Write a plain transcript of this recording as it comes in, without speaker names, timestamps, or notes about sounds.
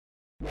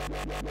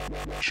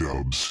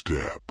Chub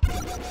Step.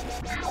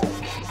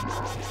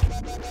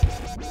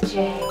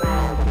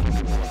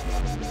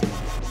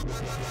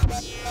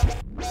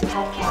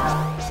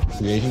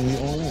 Creating the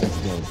oil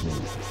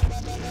judgment.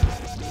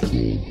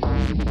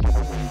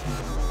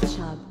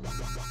 Chub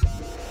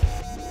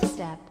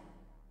Step.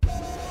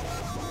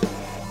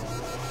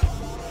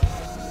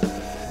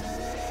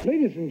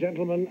 Ladies and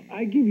gentlemen,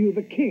 I give you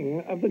the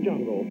king of the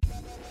jungle.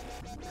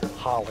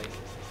 Holly,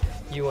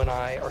 you and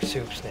I are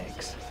soup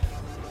snakes.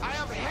 I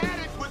have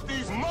had it with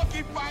these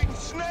monkey-fighting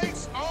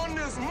snakes on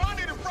this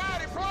Monday to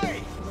Friday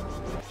play.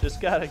 Just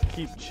gotta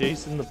keep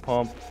chasing the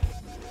pump.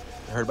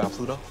 I heard about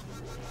Pluto?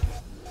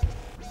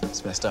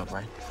 It's messed up,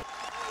 right?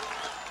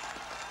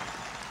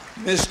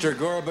 Mr.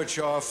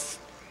 Gorbachev,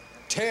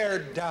 tear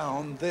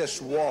down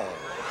this wall.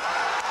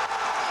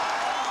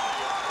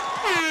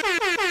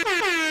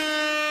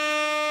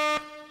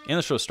 And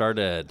the show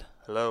started.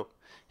 Hello.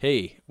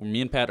 Hey, me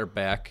and Pat are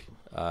back.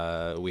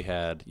 We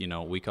had,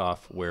 a week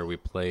off where we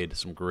played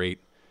some great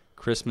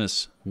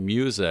Christmas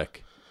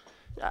music.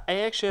 I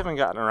actually haven't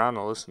gotten around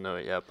to listen to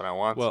it yet, but I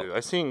want to.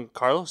 I've seen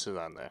Carlos is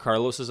on there.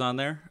 Carlos is on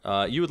there.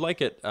 You would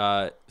like it.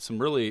 Some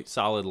really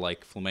solid,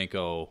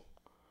 flamenco,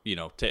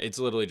 it's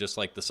literally just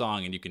like the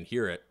song, and you can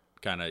hear it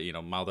kind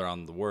of, mouth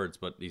around the words,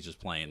 but he's just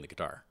playing the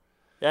guitar.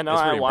 Yeah, no,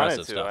 I wanted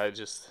to. Stuff. I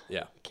just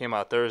came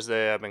out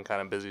Thursday. I've been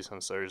kind of busy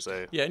since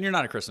Thursday. Yeah, and you're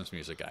not a Christmas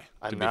music guy.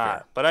 I'm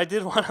not, but I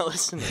did want to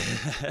listen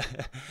to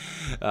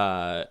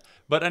it.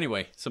 But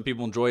anyway, some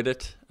people enjoyed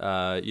it.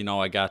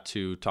 I got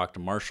to talk to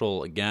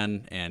Marshall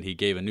again, and he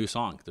gave a new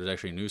song. There's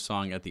actually a new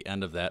song at the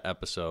end of that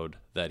episode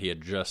that he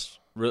had just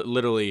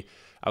literally.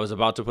 I was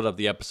about to put up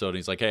the episode, and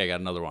he's like, "Hey, I got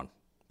another one.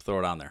 Throw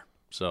it on there."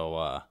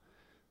 So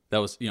that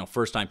was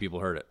first time people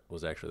heard it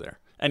was actually there.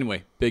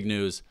 Anyway, big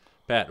news.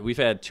 Pat, we've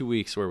had 2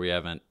 weeks where we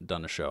haven't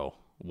done a show.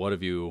 What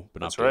have you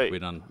been up to? Right.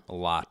 We've done a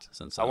lot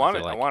since I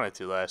wanted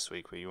to last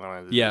week, but you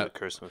wanted to do the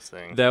Christmas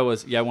thing. I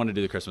wanted to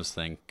do the Christmas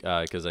thing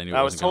because I knew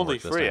I was totally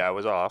free. I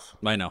was off.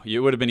 I know. It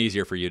would have been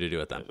easier for you to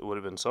do it then. It would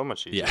have been so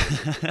much easier.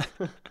 Yeah.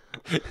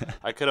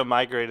 I could have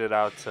migrated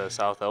out to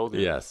South Elgin.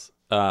 Yes.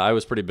 I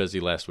was pretty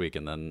busy last week,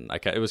 and then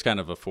it was kind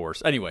of a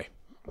force. Anyway,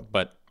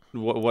 but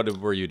what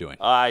were you doing?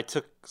 I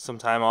took some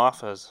time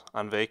off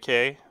on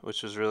vacay,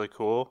 which was really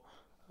cool.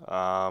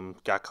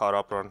 Got caught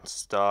up on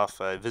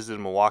stuff. I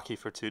visited Milwaukee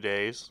for 2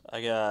 days.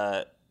 I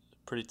got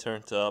pretty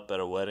turned up at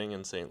a wedding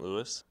in St.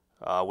 Louis.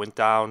 Went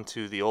down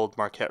to the old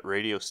Marquette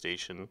radio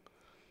station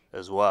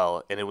as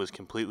well, and it was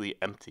completely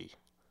empty.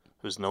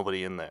 There was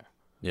nobody in there.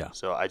 Yeah.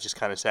 So I just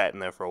kind of sat in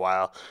there for a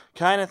while.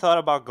 Kind of thought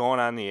about going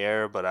on the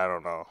air, but I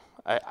don't know.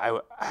 I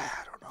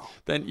don't know.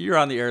 Then you're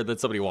on the air, then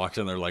somebody walks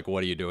in, they're like,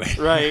 "What are you doing?"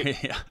 Right.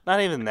 Yeah.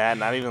 Not even that.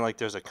 Not even like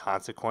there's a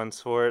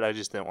consequence for it. I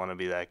just didn't want to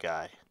be that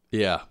guy.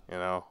 Yeah.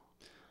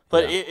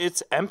 But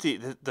it's empty.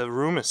 The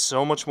room is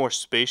so much more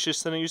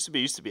spacious than it used to be.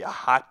 It used to be a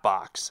hot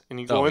box,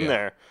 and you go in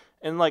there,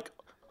 and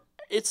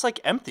it's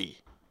empty.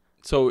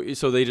 So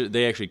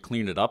they actually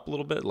cleaned it up a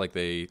little bit, like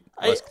they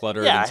less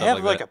cluttered. Yeah, and stuff I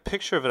have like a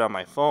picture of it on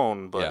my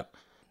phone, but Yeah.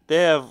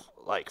 they have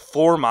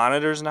 4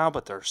 monitors now,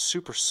 but they're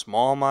super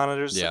small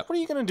monitors. Yeah. What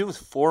are you gonna do with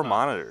 4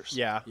 monitors?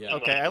 Yeah.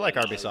 Okay, I like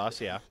Arby sauce.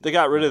 Yeah. They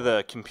got rid of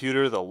the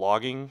computer, the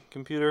logging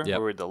computer, Yep.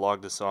 where we had to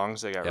log the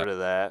songs. They got Yep. rid of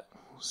that,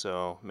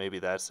 so maybe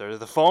that's there.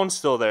 The phone's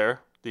still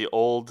there. The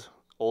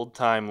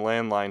old-time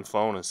landline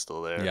phone is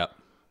still there. Yep.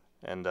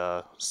 And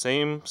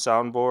same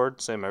soundboard,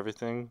 same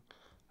everything.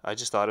 I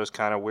just thought it was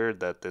kind of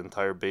weird that the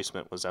entire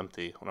basement was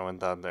empty when I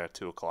went down there at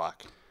 2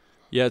 o'clock.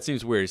 Yeah, it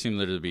seems weird. It seemed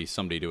there to be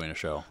somebody doing a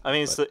show. I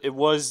mean, it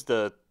was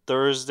the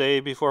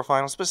Thursday before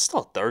finals, but it's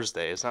still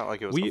Thursday. It's not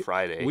like it was a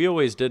Friday. We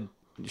always did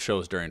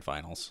shows during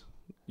finals.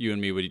 You and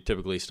me would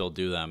typically still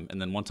do them. And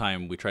then one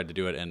time we tried to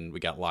do it, and we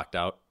got locked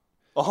out.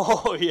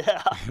 Oh,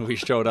 yeah. We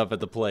showed up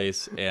at the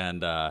place,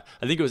 and I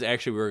think it was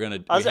actually we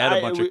had a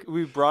bunch of...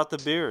 We brought the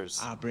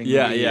beers. Yeah. I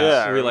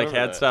We remember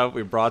had that. stuff.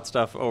 We brought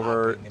stuff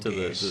over to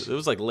it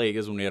was late. It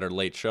was when we had our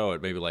late show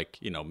at maybe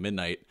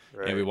midnight,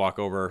 Right. and we walk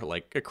over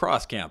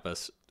across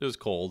campus. It was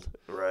cold.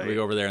 Right. We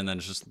go over there, and then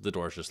the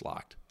door's just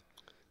locked.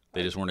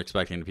 They just weren't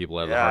expecting the people to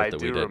have the Yeah, heart I that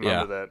do we did.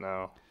 remember that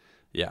now.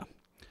 Yeah.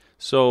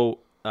 So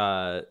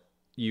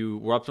you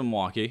were up to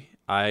Milwaukee.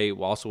 I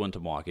also went to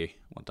Milwaukee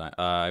one time.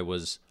 I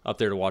was up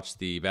there to watch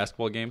the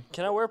basketball game.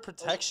 Can I wear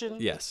protection?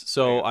 Yes.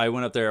 So I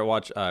went up there.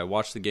 I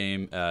watched the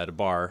game at a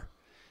bar,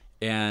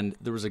 and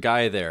there was a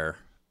guy there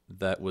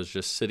that was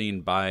just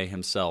sitting by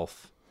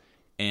himself,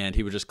 and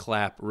he would just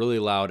clap really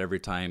loud every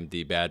time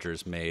the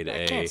Badgers made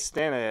I can't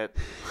stand it.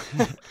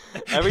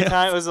 Every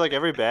time it was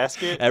every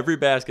basket. Every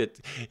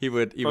basket he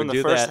would From the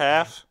do first that.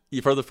 half.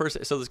 For the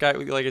first. So this guy,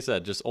 like I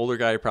said, just older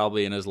guy,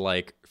 probably in his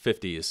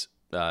 50s,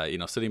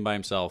 sitting by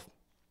himself,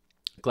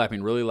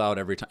 clapping really loud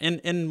every time.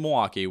 In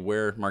Milwaukee,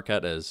 where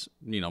Marquette is,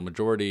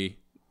 majority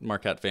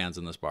Marquette fans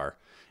in this bar.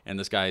 And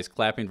this guy is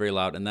clapping very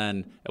loud. And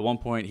then at one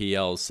point he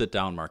yells, "Sit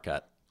down,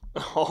 Marquette."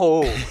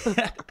 Oh.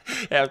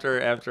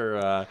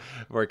 after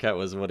Marquette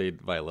was winning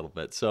by a little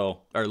bit.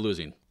 Or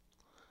losing,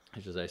 I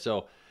should say.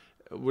 So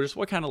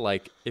what kind of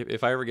like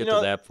if I ever get to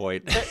that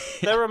point.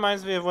 That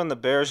reminds me of when the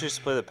Bears used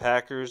to play the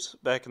Packers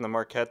back in the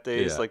Marquette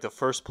days. Yeah. Like the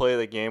first play of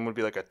the game would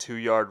be like a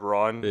 2-yard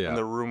run, Yeah. and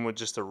the room would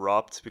just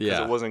erupt because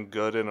Yeah. it wasn't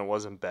good and it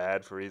wasn't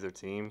bad for either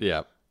team.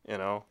 Yeah. You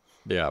know?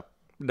 Yeah.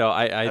 No,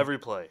 I Every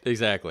play.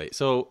 Exactly.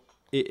 So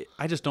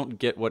I just don't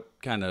get what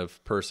kind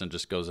of person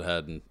just goes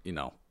ahead and,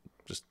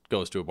 just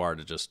goes to a bar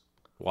to just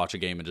watch a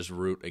game and just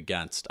root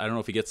against. I don't know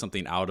if he gets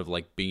something out of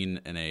like being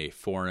in a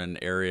foreign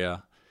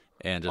area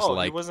and just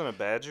he wasn't a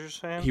Badgers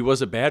fan? He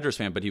was a Badgers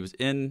fan, but he was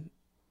in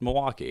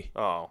Milwaukee.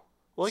 Oh.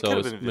 Well, he So could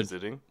have it's been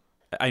visiting.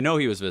 I know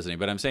he was visiting,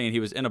 but I'm saying he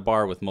was in a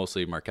bar with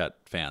mostly Marquette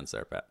fans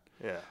there, Pat.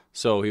 Yeah.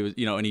 So he was,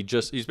 and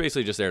he's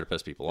basically just there to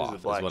piss people He's off, a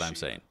is black what I'm sheep.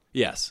 saying.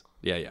 Yes.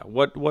 Yeah.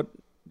 What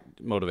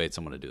motivates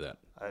someone to do that?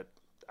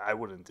 I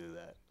wouldn't do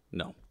that.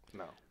 No.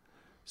 No.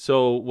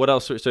 So what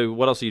else do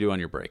you do on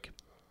your break?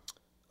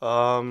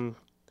 Some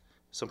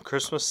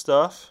Christmas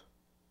stuff.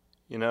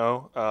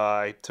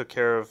 I took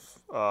care of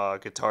a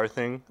guitar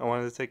thing I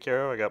wanted to take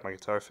care of. I got my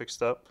guitar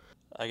fixed up.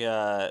 I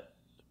got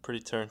pretty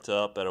turned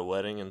up at a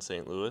wedding in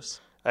St. Louis.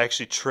 I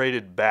actually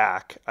traded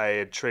back. I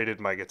had traded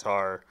my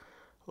guitar,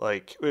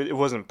 like, it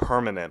wasn't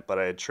permanent, but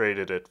I had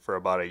traded it for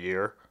about a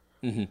year.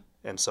 Mm-hmm.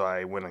 And so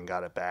I went and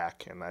got it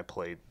back, and I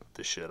played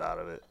the shit out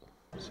of it.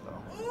 So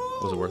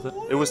Was it worth it?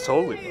 it was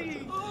totally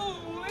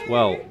worth it.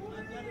 Well,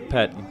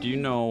 Pat, do you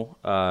know,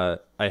 I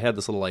had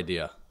this little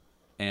idea.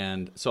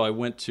 And so I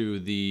went to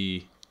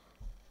the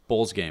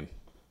Bulls game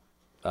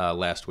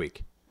last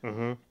week.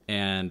 Mm-hmm.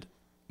 And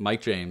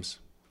Mike James,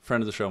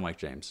 friend of the show, Mike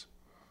James,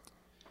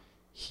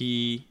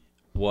 he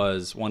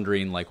was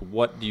wondering, like,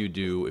 what do you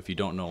do if you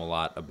don't know a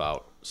lot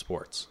about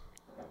sports?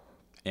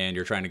 And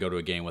you're trying to go to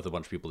a game with a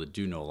bunch of people that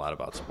do know a lot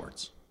about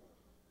sports.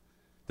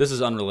 This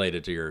is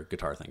unrelated to your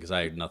guitar thing, because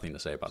I had nothing to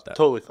say about that.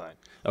 Totally fine.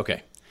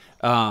 Okay.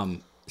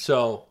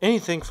 So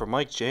Anything for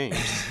Mike James.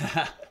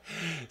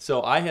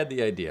 So I had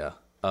the idea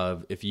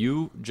of if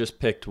you just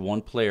picked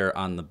one player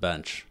on the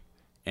bench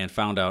and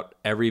found out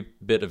every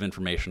bit of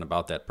information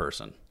about that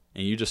person,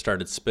 and you just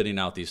started spitting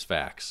out these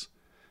facts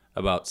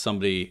about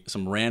somebody,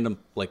 some random,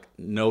 like,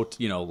 note,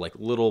 like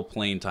little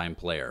playing time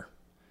player,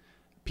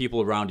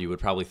 people around you would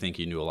probably think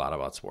you knew a lot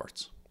about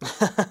sports.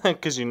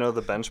 Because you know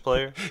the bench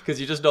player? Because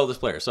you just know this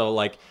player. So,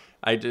 like,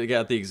 I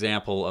got the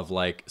example of,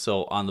 like,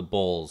 so on the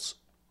Bulls,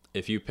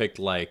 if you picked,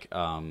 like,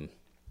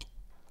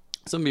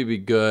 somebody would be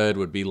good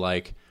would be,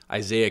 like,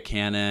 Isaiah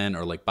Cannon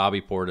or, like,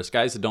 Bobby Portis,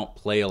 guys that don't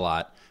play a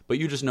lot, but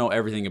you just know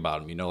everything about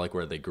them. You know, like,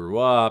 where they grew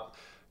up,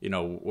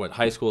 what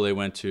high school they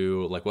went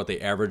to, like, what they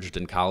averaged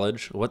in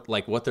college,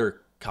 what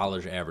their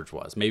college average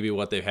was, maybe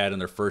what they've had in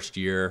their first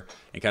year,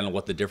 and kind of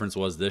what the difference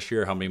was this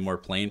year, how many more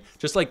playing,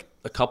 just like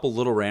a couple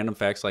little random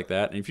facts like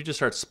that. And if you just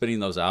start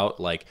spitting those out,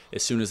 like,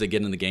 as soon as they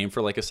get in the game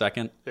for like a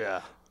second, Yeah.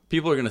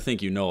 people are going to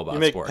think you know about You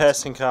make sports.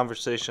 passing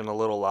conversation a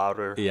little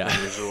louder Yeah.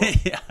 than usual.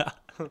 Yeah.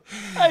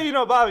 Hey,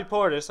 Bobby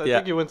Portis. I Yeah.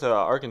 think you went to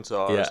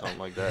Arkansas or Yeah. something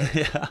like that.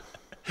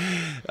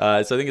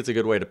 Yeah. So I think it's a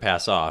good way to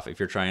pass off if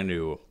you're trying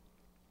to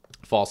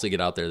falsely get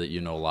out there that you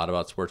know a lot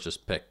about sports.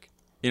 Just pick,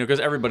 because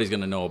everybody's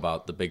going to know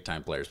about the big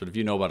time players. But if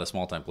you know about a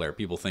small time player,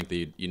 people think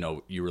that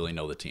you really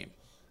know the team.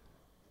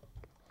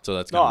 So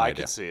that's kind of my I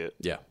idea. can see it.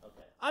 Yeah.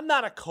 I'm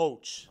not a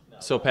coach.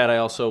 So Pat, I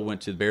also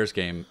went to the Bears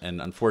game,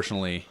 and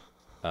unfortunately,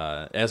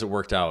 as it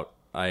worked out,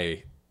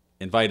 I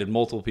invited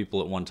multiple people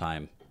at one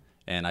time,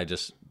 and I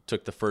just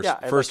took the first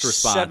At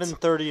response.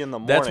 7:30 in the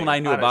morning. That's when I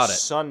knew on about a it.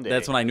 Sunday.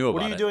 That's when I knew about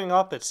What are you it. doing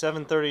up at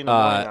 7:30 in the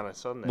morning on a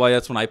Sunday? Well,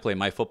 that's when I play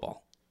my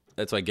football.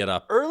 That's when I get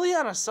up. Early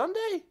on a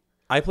Sunday?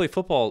 I play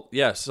football,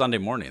 Sunday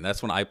morning.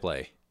 That's when I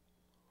play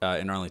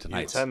in Arlington You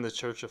Heights. attend the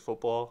Church of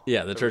Football? Yeah,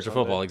 the every Church of Sunday?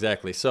 Football,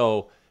 exactly.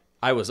 So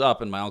I was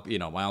up, and my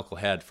uncle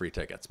had free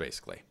tickets,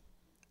 basically.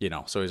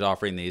 So he's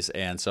offering these,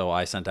 and so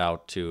I sent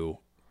out to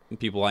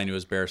people I knew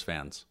as Bears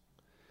fans,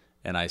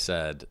 and I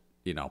said,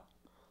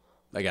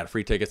 I got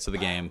free tickets to the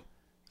game,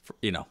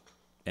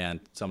 and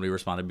somebody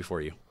responded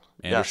before you,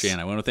 Andrew Yes. Sheehan.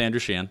 I went with Andrew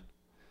Sheehan.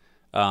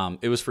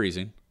 It was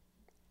freezing.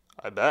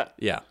 I bet.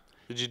 Yeah.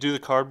 Did you do the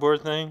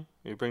cardboard thing?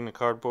 You bring the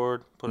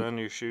cardboard, put it under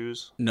your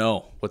shoes?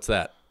 No, what's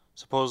that?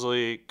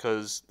 Supposedly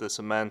because the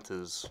cement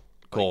is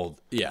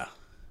Cold. Yeah.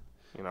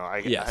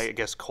 Yes. I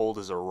guess cold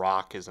as a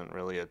rock isn't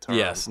really a term.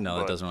 Yes. No,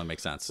 that but doesn't really make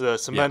sense. the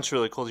cement's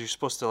really cold. You're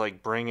supposed to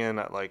bring in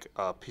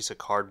a piece of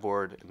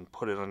cardboard and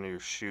put it under your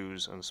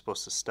shoes, and it's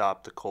supposed to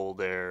stop the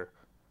cold air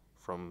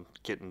from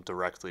getting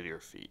directly to your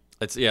feet.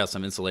 It's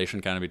some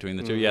insulation kind of between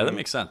the two. Yeah, that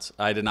makes sense.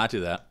 I did not do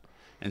that.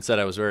 Instead,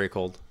 I was very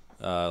cold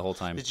the whole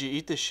time. Did you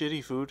eat the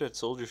shitty food at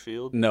Soldier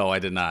Field? No, I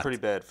did not. Pretty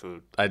bad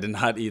food. I did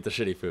not eat the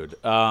shitty food.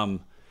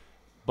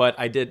 But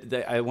I did.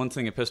 One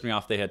thing that pissed me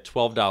off, they had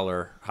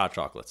 $12 hot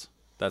chocolates.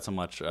 That's how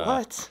much.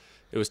 What?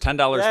 It was $10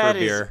 That for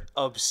a beer. is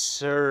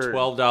absurd.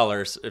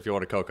 $12 if you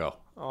want a cocoa.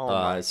 Oh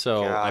my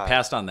so I God.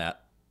 passed on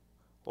that.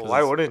 Well,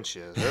 why wouldn't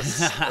you?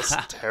 That's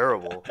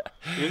terrible.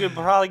 You could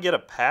probably get a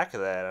pack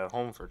of that at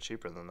home for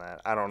cheaper than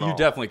that. I don't know. You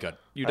definitely could.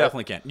 You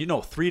definitely can.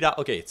 $3.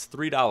 Okay, it's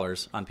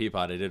 $3 on Peapod.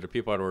 I did a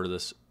Peapod order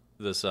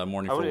this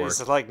morning How for much- work.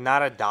 Is it like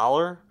not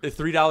 $1?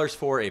 $3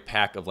 for a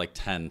pack of like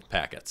 10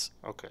 packets.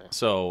 Okay.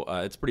 So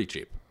it's pretty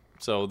cheap.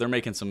 So they're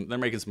making some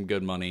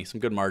good money, some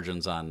good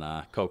margins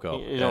on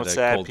cocoa. You know at what's a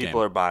sad? cold People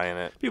game. are buying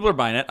it. People are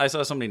buying it. I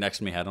saw somebody next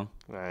to me had them.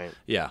 Right.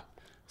 Yeah.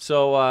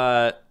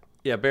 So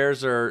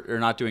Bears are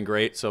not doing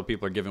great. So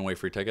people are giving away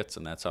free tickets,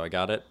 and that's how I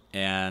got it.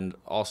 And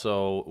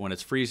also, when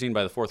it's freezing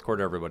by the fourth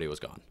quarter, everybody was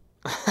gone.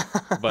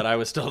 But I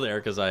was still there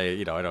because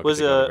I don't get to go to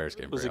the Bears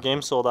game. Was very the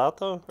game sold out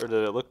though, or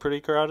did it look pretty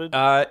crowded?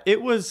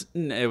 It was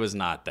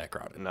not that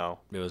crowded. No,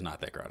 it was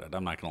not that crowded.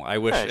 I'm not gonna lie. I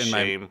wish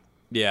shame.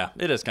 Yeah,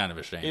 it is kind of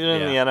a shame.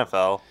 Even in the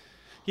NFL.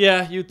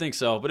 Yeah, you'd think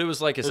so, but it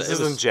was like I said, This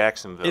is in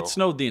Jacksonville. It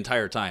snowed the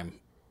entire time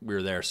we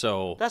were there,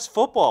 so that's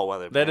football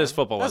weather. That man. is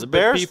football That's weather.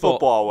 Bears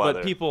football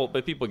weather.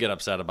 But people get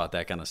upset about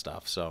that kind of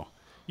stuff, so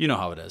you know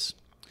how it is.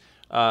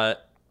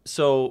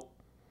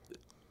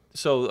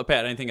 So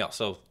Pat, anything else?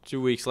 So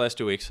last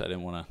 2 weeks. I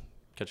didn't want to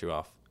cut you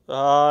off.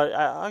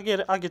 I'll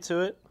get it. I'll get to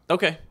it.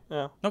 Okay.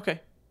 Yeah. Okay.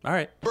 All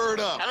right. Bird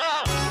up.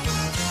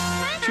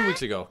 2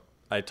 weeks ago,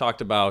 I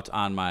talked about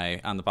on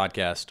the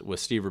podcast with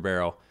Steve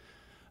Ribeiro.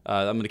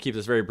 I'm going to keep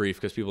this very brief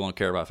because people don't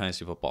care about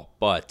fantasy football.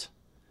 But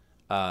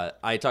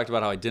I talked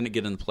about how I didn't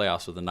get in the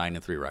playoffs with a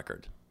 9-3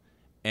 record,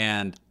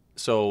 and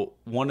so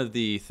one of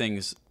the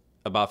things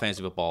about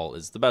fantasy football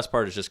is the best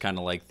part is just kind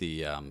of like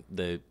the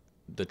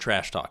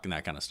trash talk and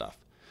that kind of stuff.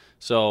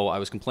 So I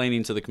was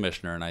complaining to the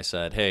commissioner, and I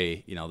said,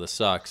 "Hey, this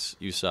sucks.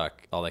 You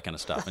suck. All that kind of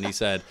stuff." And he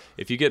said,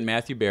 "If you get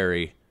Matthew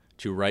Berry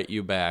to write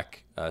you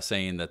back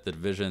saying that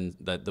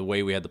the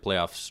way we had the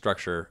playoff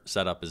structure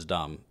set up is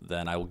dumb,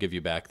 then I will give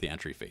you back the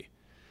entry fee."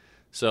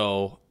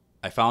 So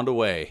I found a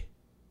way,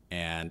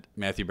 and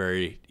Matthew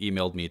Berry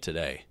emailed me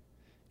today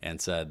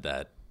and said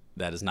that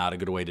is not a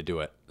good way to do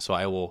it. So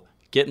I will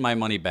get my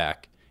money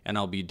back, and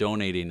I'll be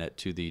donating it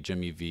to the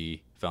Jimmy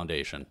V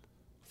Foundation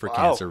for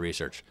cancer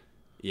research.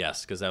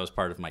 Yes, because that was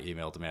part of my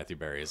email to Matthew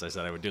Berry, as I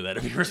said I would do that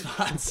if he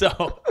responds. So,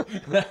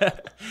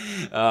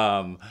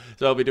 so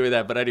I'll be doing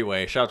that. But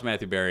anyway, shout out to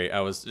Matthew Berry.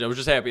 I was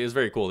just happy. It was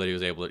very cool that he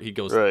was able to. He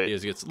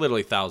gets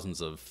literally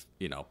thousands of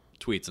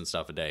tweets and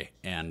stuff a day,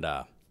 and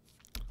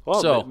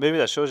well, maybe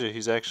that shows you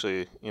he's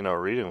actually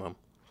reading them.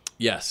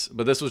 Yes,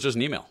 but this was just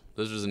an email.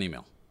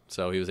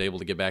 So he was able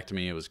to get back to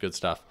me. It was good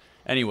stuff.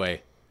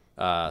 Anyway,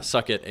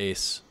 suck it,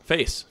 Ace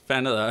Face,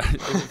 fan of the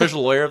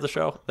official lawyer of the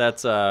show.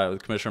 That's the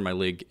commissioner of my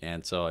league,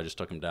 and so I just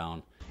took him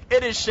down.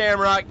 It is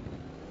Shamrock,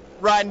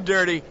 riding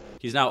dirty.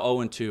 He's now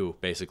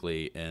 0-2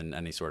 basically in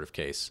any sort of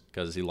case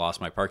because he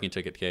lost my parking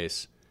ticket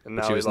case,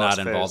 which he was not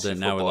involved in.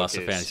 Now we lost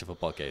a fantasy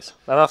football case.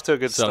 Not off to a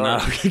good start. So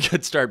not a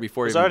good start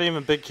before There's already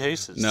even big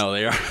cases. No,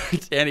 they are,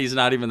 and he's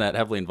not even that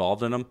heavily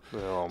involved in them.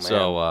 Oh man.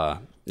 So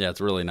yeah,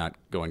 it's really not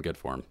going good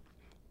for him.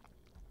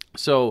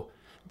 So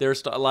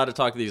there's a lot of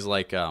talk of these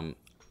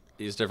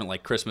these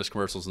different Christmas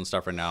commercials and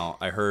stuff right now.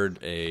 I heard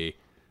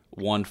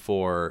one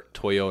for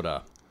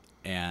Toyota,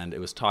 and it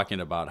was talking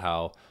about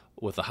how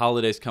with the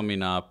holidays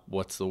coming up,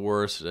 what's the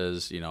worst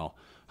is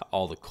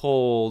all the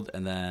cold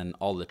and then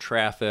all the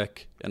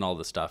traffic and all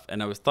the stuff.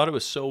 And I thought it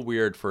was so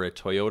weird for a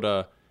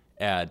Toyota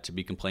ad to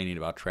be complaining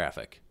about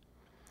traffic.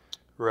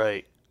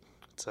 Right.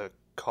 It's a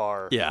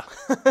car. Yeah.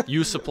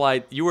 You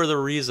were the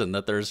reason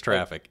that there's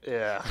traffic.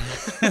 Yeah.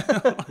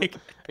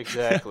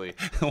 Exactly.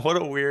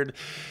 What a weird.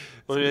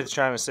 What are you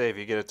trying to say? If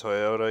you get a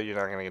Toyota, you're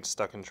not going to get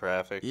stuck in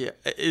traffic? Yeah.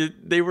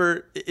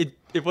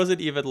 It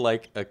wasn't even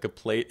like a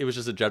complaint. It was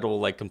just a general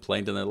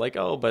complaint. And they're like,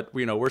 oh, but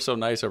we're so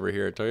nice over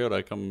here at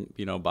Toyota. Come,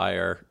 buy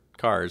our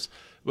cars.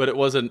 But it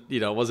wasn't,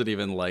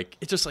 even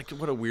it's just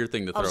what a weird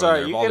thing to throw in there. I'm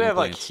sorry, you could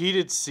have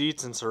heated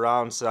seats and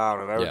surround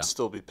sound, and I would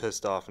still be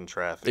pissed off in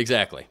traffic.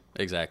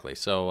 Exactly.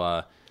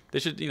 So they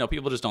should,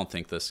 people just don't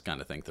think this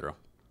kind of thing through.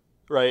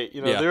 Right.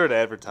 They're in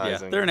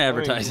advertising. Yeah, they're in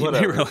advertising.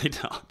 They really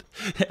don't.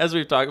 As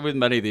we've talked with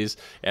many of these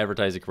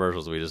advertising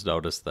commercials, we just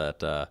noticed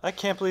that. I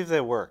can't believe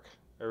they work.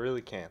 I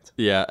really can't.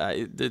 Yeah,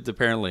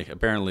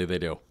 apparently they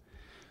do.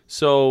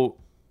 So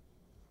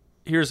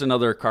here's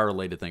another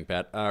car-related thing,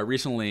 Pat.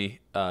 Recently,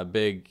 a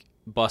big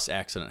bus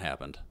accident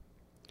happened.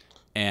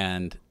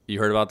 And you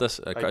heard about this?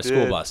 A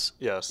school bus.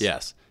 Yes.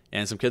 Yes.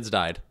 And some kids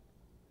died.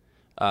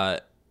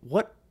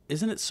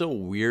 Isn't it so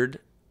weird?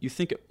 You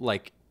think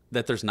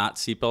that there's not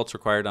seatbelts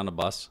required on a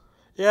bus?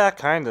 Yeah,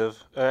 kind of.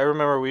 I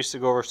remember we used to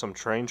go over some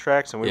train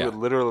tracks, and we would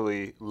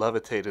literally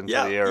levitate into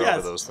the air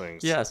over those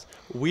things. Yes.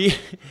 We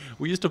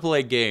used to play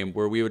a game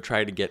where we'd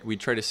try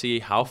to see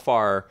how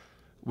far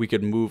we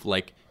could move,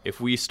 if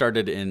we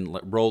started in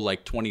row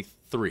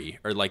 23,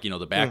 or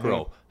the back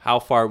row, how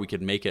far we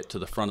could make it to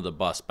the front of the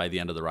bus by the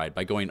end of the ride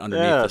by going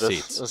underneath the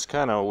seats. It's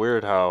kind of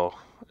weird how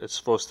it's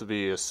supposed to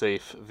be a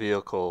safe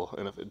vehicle,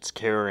 and if it's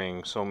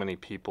carrying so many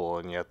people,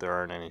 and yet there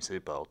aren't any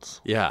seatbelts.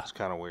 Yeah. It's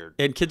kind of weird.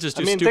 And kids just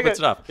do stupid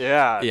stuff.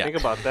 Yeah, think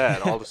about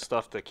that. All the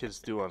stuff that kids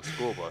do on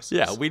school buses.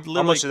 Yeah, we'd literally...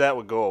 How much of that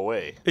would go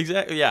away?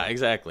 Exactly. Yeah,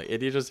 exactly.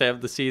 And you just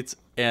have the seats,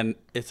 and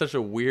it's such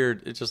a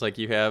weird... It's just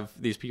you have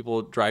these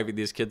people driving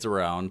these kids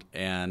around,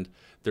 and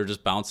they're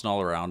just bouncing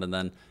all around, and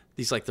then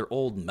these like they're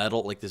old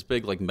metal, like this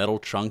big like metal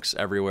chunks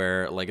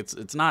everywhere. Like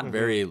it's not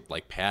very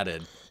like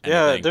padded.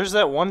 Yeah, anything. there's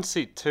that one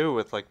seat too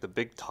with like the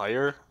big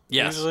tire.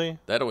 Yes, usually.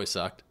 that always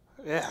sucked.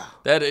 Yeah.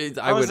 That is,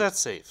 How is that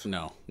safe?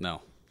 No.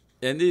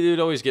 And you'd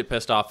always get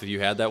pissed off if you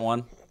had that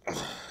one.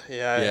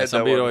 Yeah, I had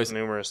that one always,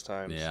 numerous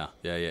times. Yeah.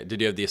 Did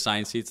you have the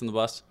assigned seats in the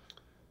bus?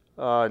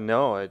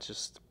 No, I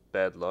just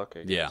bad luck,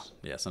 I guess.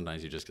 Yeah.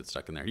 Sometimes you just get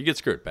stuck in there. You get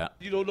screwed, Pat.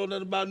 You don't know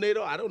nothing about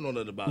NATO? I don't know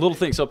nothing about Little NATO.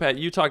 thing. So, Pat,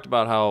 you talked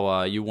about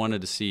how you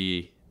wanted to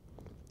see.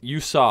 You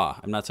saw.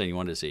 I'm not saying you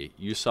wanted to see.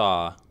 You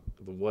saw.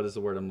 What is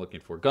the word I'm looking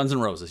for? Guns N'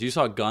 Roses. You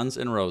saw Guns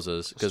N'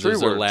 Roses because it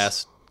was their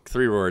last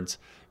 3 words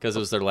because it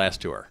was their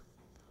last tour.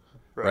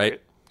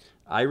 Right?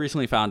 I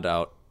recently found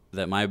out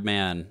that my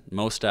man,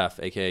 Mostef,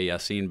 a.k.a.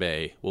 Yassine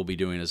Bey, will be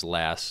doing his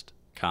last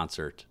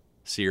concert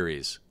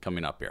series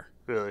coming up here.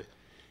 Really?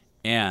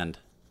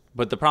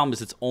 But the problem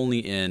is it's only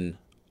in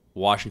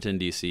Washington,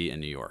 D.C.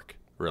 and New York,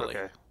 really.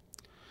 Okay.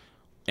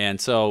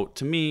 And so,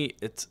 to me,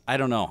 I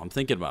don't know. I'm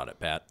thinking about it,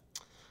 Pat.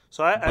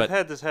 So I've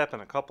had this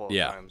happen a couple of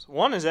Yeah. times.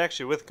 One is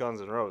actually with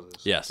Guns N' Roses.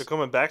 Yes. They're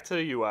coming back to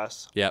the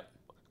U.S. Yep.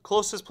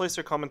 Closest place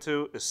they're coming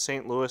to is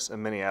St. Louis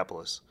and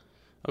Minneapolis.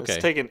 Okay.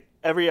 It's taken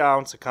every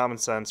ounce of common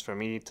sense for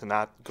me to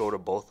not go to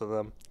both of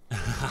them.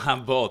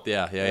 Both,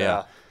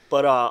 yeah.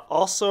 But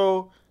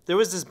also, there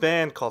was this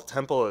band called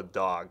Temple of the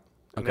Dog.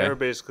 And Okay. they were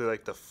basically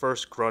like the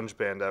first grunge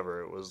band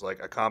ever. It was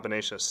like a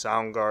combination of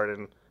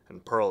Soundgarden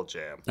and Pearl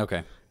Jam.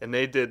 Okay. And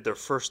they did their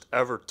first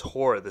ever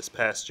tour this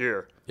past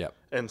year. Yep.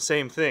 And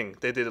same thing.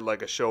 They did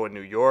like a show in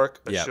New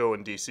York, a Yep. show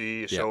in D.C., a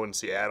Yep. show in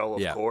Seattle,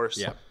 of Yep. course.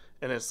 Yep.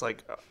 And it's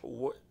like,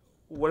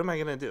 what am I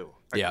going to do?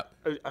 Yep.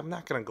 I'm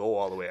not going to go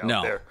all the way out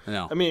No, there.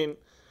 no. I mean,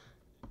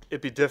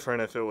 it'd be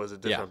different if it was a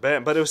different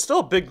band. But it was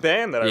still a big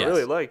band that I Yes.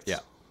 really liked. Yeah.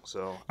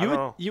 So, I don't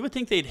know. You would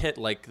think they'd hit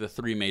like the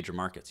 3 major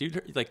markets.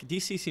 Like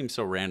DC seems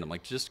so random.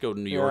 Like just go to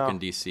New York Yeah. and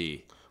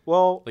DC.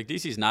 Well, like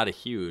DC's not a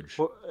huge.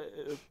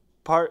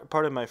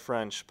 Pardon my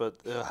French, but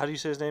how do you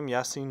say his name?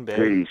 Yassine Bey.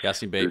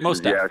 Yassine Bey.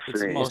 Mostef.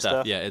 It's Yassine.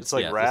 Mostef. Yeah, It's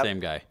like rap? the same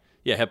guy.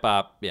 Yeah, hip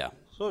hop. Yeah.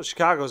 So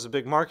Chicago's a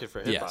big market for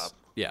hip hop. Yes.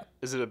 Yeah.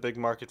 Is it a big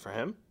market for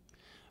him?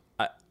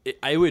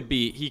 I would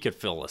be. He could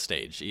fill a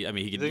stage. I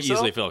mean, he could Think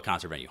easily so? fill a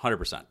concert venue.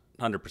 100%.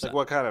 100%. Like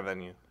what kind of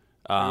venue?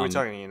 Are we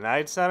talking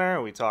United Center?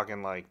 Are we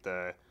talking like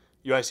the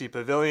UIC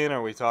Pavilion?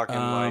 Are we talking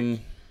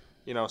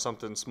like,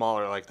 something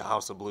smaller like the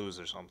House of Blues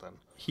or something?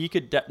 He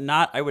could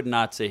not. I would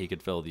not say he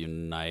could fill the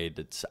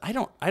United. I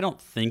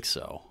don't think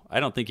so. I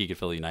don't think he could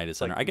fill the United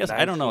Center. Like I guess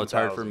I don't know. It's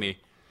hard for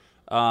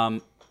 19,000.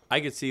 me. I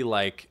could see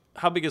like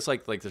how big is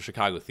like the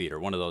Chicago Theater,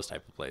 one of those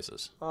type of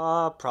places.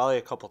 Probably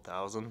a couple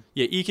thousand.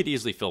 Yeah, he could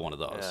easily fill one of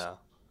those. Yeah.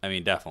 I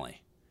mean,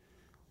 definitely.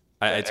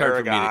 It's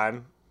hard for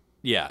me.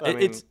 Yeah,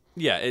 it's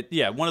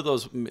one of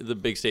those the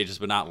big stages,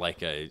 but not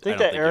like a. I think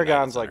that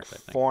Aragon's like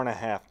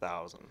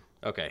 4,500.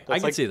 Okay, That's I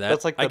can like- see that.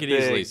 that's like I the could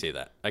easily big- see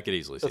that. I could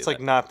easily see That's that.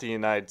 like not the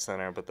United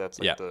Center, but that's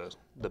like Yeah.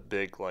 the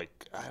big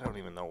like I don't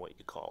even know what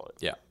you call it.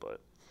 Yeah.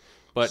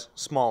 but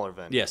smaller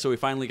venue. Yeah, so we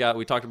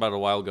talked about it a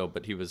while ago,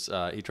 but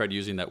he tried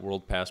using that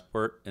world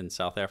passport in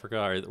South Africa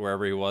or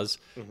wherever he was,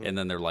 and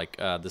then they're like,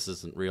 this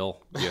isn't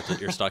real.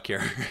 You're stuck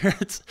here.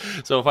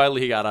 So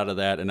finally he got out of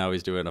that, and now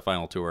he's doing a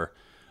final tour.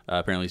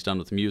 Apparently he's done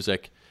with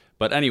music.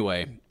 But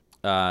anyway,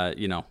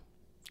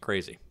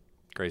 crazy.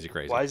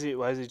 Why is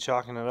he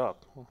chalking it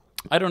up?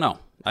 I don't know.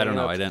 I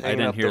Hanging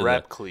didn't up hear the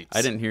rap cleats.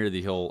 I didn't hear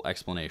the whole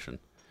explanation.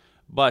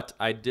 But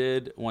I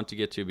did want to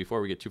get to,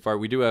 before we get too far,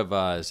 we do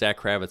have Zach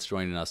Kravitz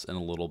joining us in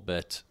a little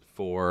bit.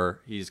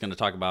 He's going to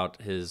talk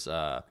about his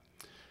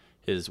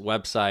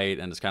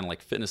website, and it's kind of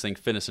like fitness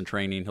and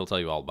training. He'll tell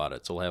you all about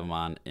it. So we'll have him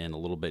on in a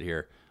little bit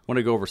here. I want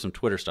to go over some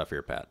Twitter stuff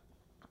here, Pat.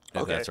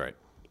 If Okay. that's right.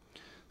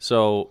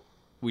 So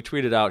we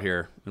tweeted out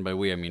here, and by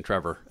we I mean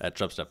Trevor at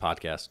Chubstep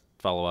Podcast.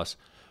 Follow us.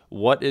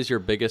 What is your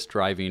biggest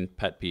driving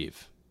pet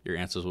peeve? Your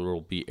answers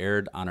will be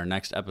aired on our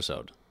next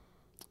episode.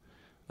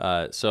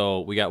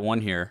 So we got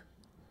one here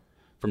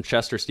from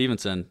Chester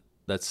Stevenson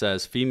that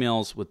says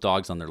females with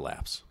dogs on their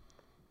laps.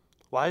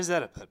 Why is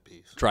that a pet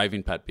peeve?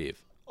 Driving pet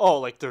peeve. Oh,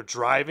 like they're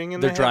driving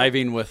and they're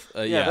driving with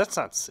yeah, that's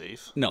not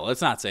safe. No,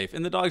 that's not safe.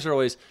 And the dogs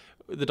always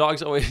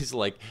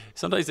like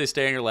sometimes they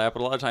stay on your lap,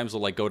 but a lot of times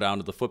they'll like go down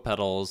to the foot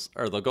pedals,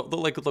 or they'll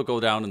go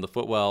down in the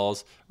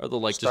footwells, or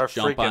they'll like Start just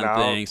jump freaking on out.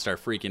 things, start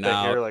freaking They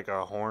out. hear like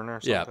a horn or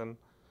something.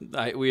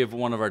 Yeah, we have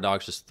one of our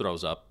dogs just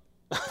throws up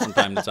from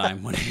time to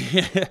time when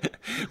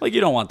like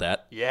you don't want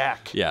that.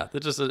 Yak. Yeah,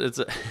 that's just we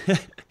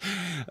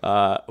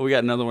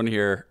got another one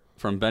here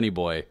from Benny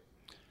Boy.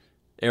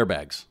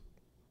 Airbags.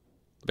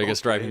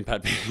 Biggest driving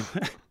pet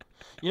peeve.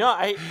 You know,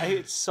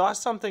 I saw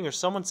something or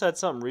someone said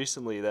something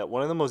recently that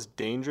one of the most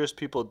dangerous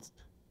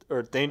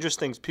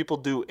things people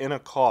do in a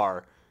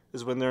car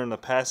is when they're in the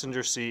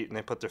passenger seat and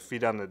they put their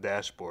feet on the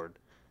dashboard.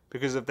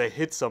 Because if they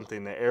hit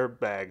something, the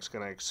airbag's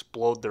going to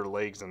explode their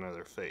legs into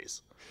their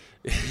face.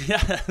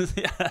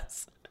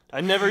 Yes.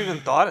 I never even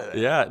thought of that.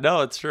 Yeah,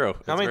 no, it's true.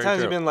 How many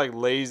times have you been like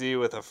lazy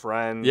with a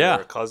friend Yeah.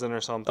 or a cousin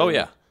or something? Oh,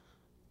 yeah.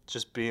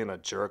 Just being a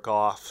jerk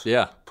off.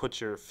 Yeah. Put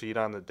your feet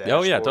on the dashboard.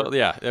 Oh, yeah,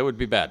 yeah, that would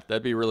be bad.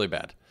 That'd be really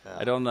bad.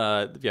 I don't.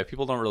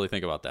 People don't really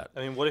think about that.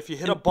 I mean, what if you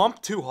hit a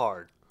bump too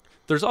hard?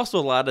 There's also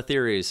a lot of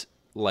theories,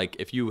 like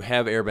if you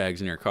have airbags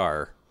in your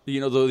car, the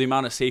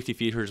amount of safety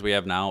features we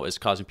have now is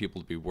causing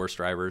people to be worse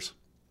drivers,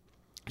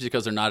 just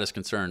because they're not as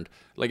concerned.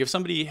 Like if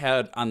somebody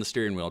had on the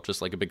steering wheel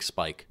just like a big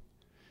spike,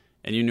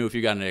 and you knew if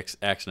you got in an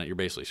accident, you're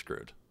basically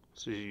screwed.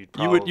 So you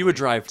would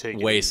drive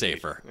way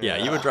safer.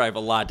 Yeah, you would drive a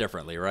lot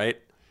differently, right?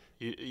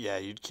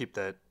 You'd keep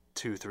that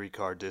 2-3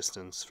 car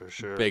distance for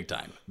sure. Big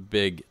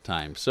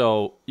time.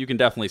 So you can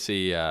definitely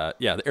see, the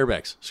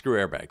airbags. Screw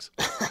airbags.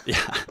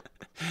 Yeah.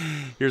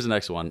 Here's the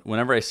next one.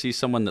 Whenever I see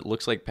someone that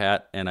looks like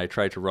Pat and I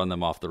try to run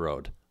them off the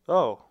road.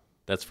 Oh.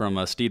 That's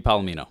from Steed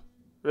Palomino.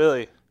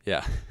 Really?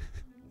 Yeah.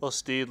 Well,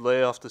 Steed,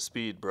 lay off the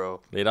speed,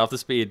 bro. Lay off the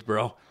speed,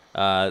 bro.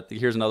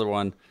 Here's another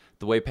one.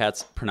 The way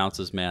Pat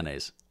pronounces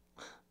mayonnaise.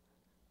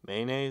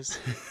 Mayonnaise?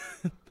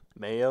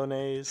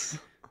 Mayonnaise?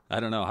 I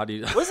don't know. How do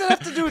you... What does that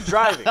have to do with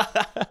driving?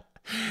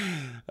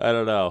 I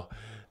don't know.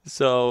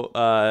 So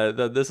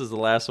this is the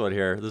last one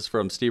here. This is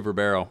from Steve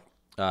Ribeiro.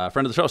 Friend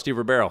of the show, Steve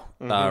Ribeiro.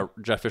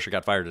 Mm-hmm. Jeff Fisher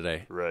got fired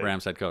today. Right.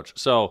 Rams head coach.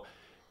 So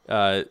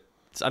I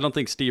don't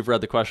think Steve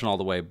read the question all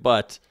the way,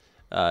 but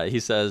he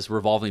says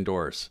revolving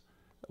doors.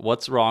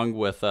 What's wrong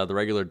with the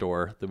regular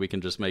door that we can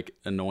just make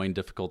annoying,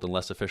 difficult, and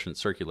less efficient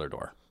circular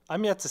door?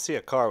 I'm yet to see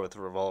a car with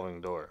a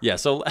revolving door. Yeah.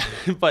 So,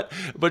 but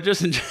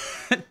just in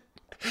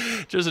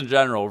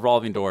general,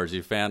 revolving doors.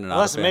 You fan and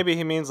unless maybe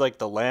he means like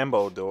the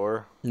Lambo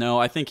door. No,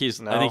 I think I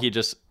think he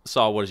just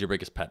saw what is your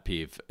biggest pet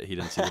peeve. He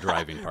didn't see the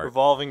driving part.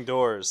 Revolving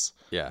doors.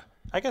 Yeah.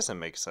 I guess it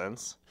makes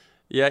sense.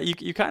 Yeah,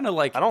 you kind of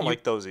like. I don't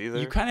like those either.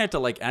 You kind of have to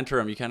like enter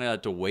them. You kind of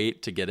have to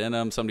wait to get in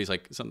them.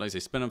 Sometimes they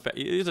spin them.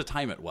 You have to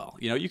time it well.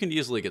 You can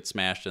easily get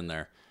smashed in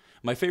there.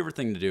 My favorite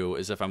thing to do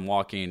is if I'm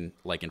walking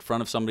like in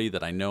front of somebody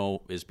that I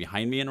know is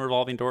behind me in a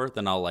revolving door,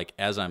 then I'll like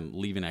as I'm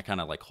leaving, I kind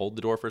of like hold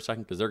the door for a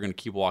second because they're going to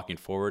keep walking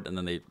forward and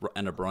then they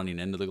end up running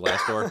into the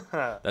glass door.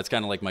 That's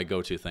kind of like my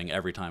go-to thing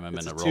every time I'm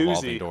in a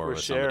revolving door with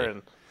somebody.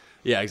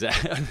 Yeah,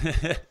 exactly.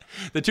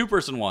 The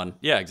 2-person one.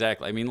 Yeah,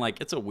 exactly. I mean, like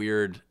it's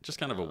just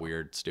kind of a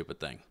weird, stupid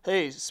thing.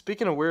 Hey,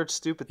 speaking of weird,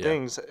 stupid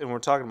things, and we're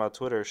talking about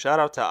Twitter. Shout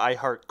out to I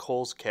Heart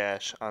Coles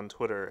Cash on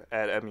Twitter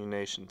at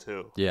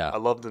EmuNation2. Yeah, I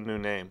love the new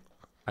name.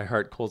 I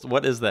Heart Coles.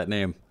 What is that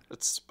name?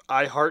 It's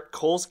I Heart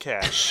Coles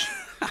Cash.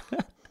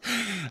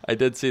 I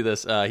did see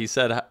this. He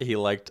said he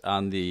liked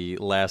on the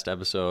last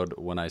episode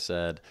when I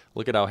said,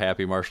 "Look at how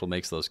happy Marshall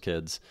makes those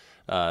kids."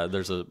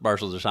 There's a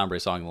Marshall Deschambre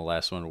song in the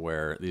last one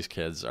where these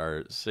kids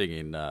are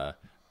singing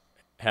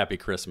 "Happy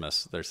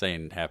Christmas." They're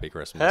saying "Happy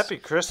Christmas." Happy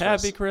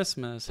Christmas. Happy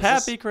Christmas.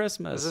 Happy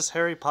Christmas. Is this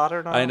Harry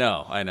Potter now?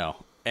 I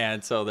know.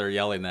 And so they're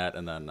yelling that,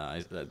 and then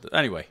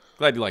anyway,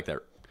 glad you like that.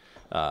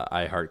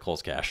 I Heart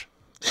Coles Cash.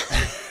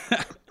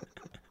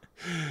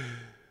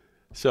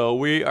 So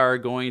we are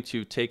going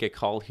to take a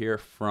call here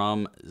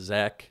from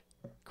Zach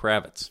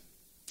Kravitz.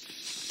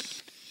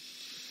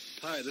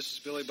 Hi, this is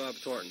Billy Bob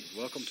Thornton.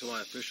 Welcome to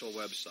my official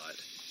website.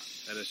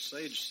 And as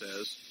Sage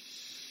says,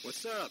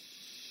 what's up?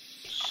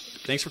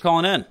 Thanks for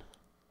calling in.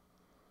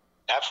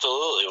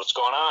 Absolutely. What's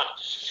going on?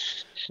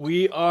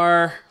 We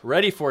are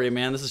ready for you,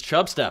 man. This is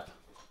Chub Step.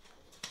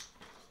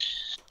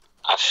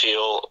 I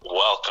feel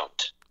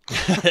welcomed.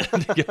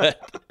 Good.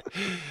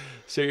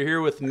 So you're here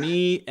with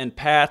me and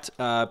Pat.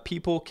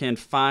 People can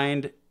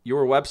find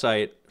your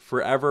website,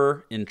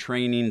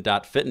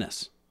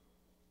 foreverintraining.fitness.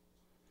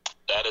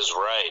 That is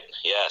right.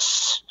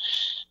 Yes.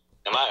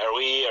 Are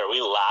we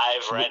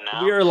live right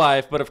now? We are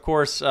live, but of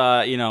course,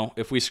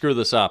 if we screw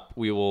this up,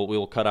 we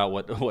will cut out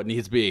what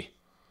needs be.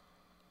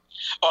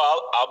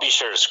 Oh, I'll be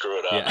sure to screw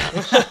it up.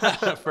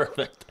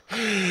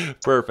 Yeah.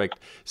 Perfect.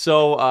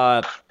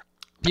 So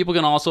people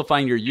can also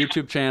find your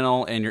YouTube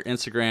channel and your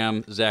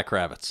Instagram, Zach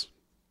Kravitz.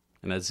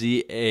 And that's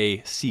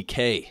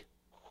ZACK.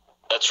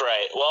 That's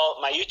right.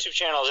 Well, my YouTube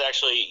channel is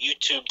actually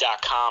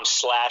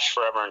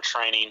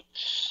youtube.com/foreverintraining.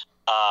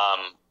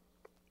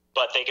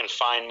 But they can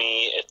find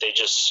me if they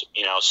just,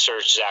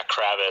 search Zach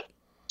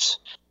Kravitz.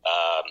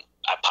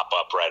 I pop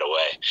up right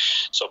away.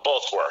 So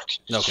both work.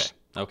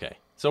 Okay.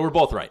 So we're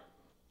both right.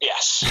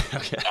 Yes.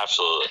 Okay.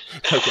 Absolutely.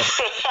 Okay.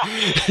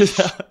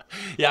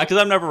 Yeah, because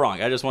I'm never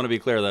wrong. I just want to be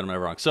clear that I'm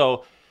never wrong.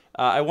 So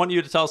I want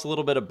you to tell us a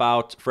little bit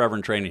about Forever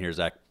in Training here,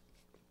 Zach.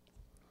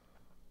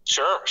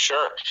 Sure.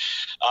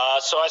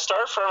 So I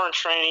started Forever in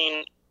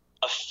Training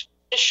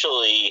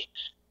officially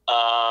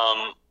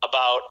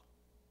about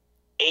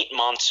 8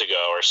 months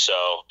ago or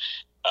so.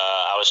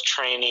 I was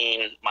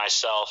training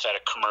myself at a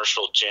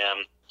commercial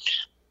gym,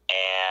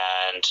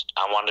 and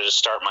I wanted to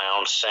start my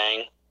own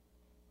thing.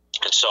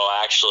 And so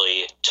I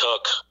actually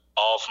took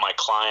all of my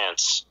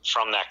clients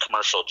from that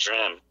commercial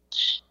gym,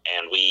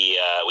 and we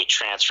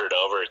transferred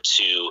over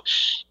to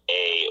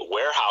a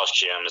warehouse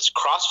gym. It's a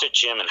CrossFit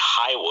gym in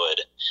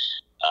Highwood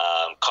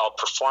called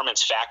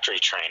Performance Factory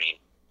Training.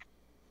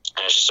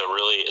 And it's just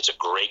it's a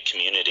great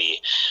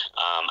community.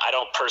 I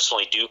don't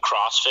personally do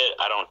CrossFit.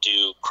 I don't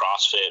do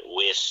CrossFit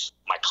with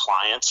my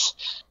clients.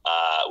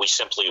 We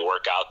simply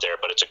work out there,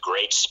 but it's a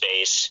great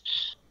space.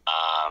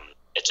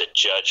 It's a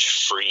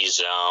judge-free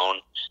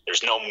zone.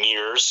 There's no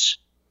mirrors.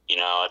 You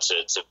know, it's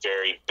a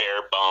very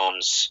bare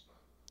bones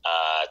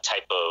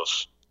type of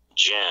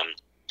gym,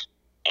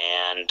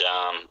 and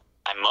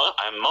I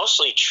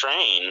mostly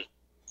train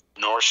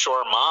North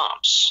Shore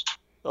moms.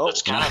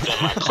 That's kind of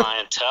been my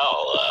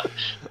clientele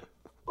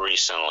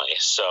recently.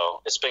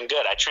 So it's been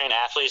good. I train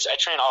athletes. I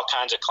train all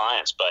kinds of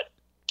clients, but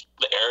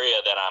the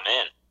area that I'm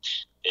in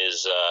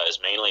is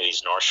mainly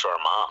these North Shore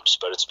moms.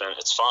 But it's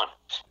fun.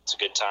 It's a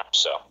good time.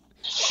 So.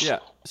 Yeah.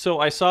 So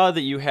I saw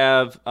that you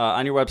have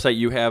on your website,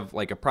 you have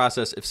like a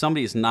process. If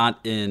somebody is not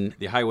in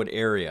the Highwood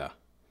area,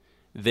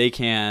 they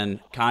can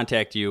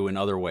contact you in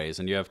other ways,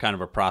 and you have kind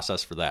of a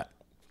process for that.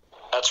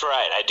 That's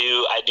right. I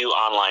do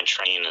online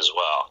training as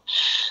well.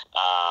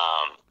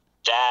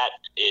 That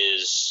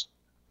is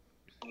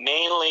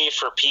mainly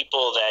for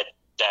people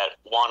that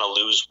want to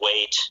lose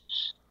weight.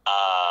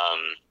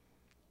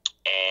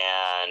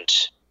 And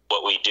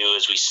what we do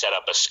is we set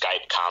up a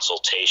Skype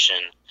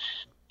consultation,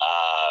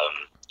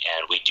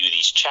 and we do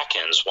these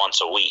check-ins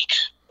once a week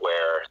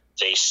where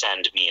they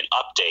send me an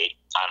update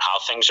on how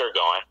things are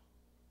going,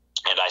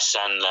 and I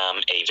send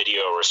them a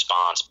video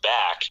response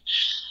back,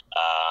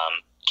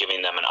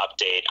 giving them an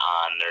update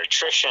on their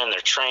nutrition,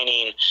 their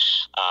training,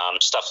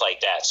 stuff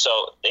like that.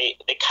 So they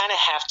kind of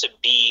have to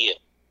be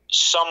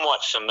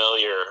somewhat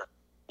familiar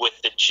with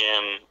the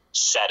gym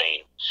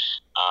setting,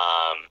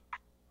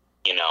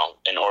 you know,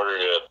 in order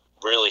to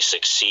really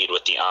succeed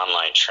with the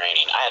online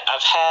training.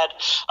 I've had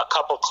a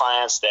couple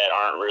clients that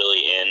aren't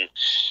really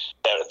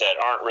that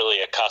aren't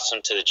really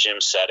accustomed to the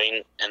gym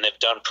setting, and they've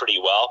done pretty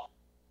well.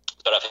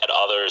 But I've had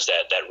others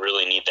that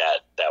really need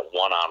that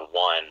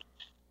one-on-one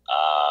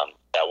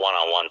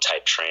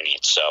type training.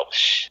 So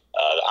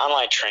the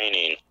online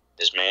training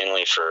is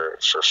mainly for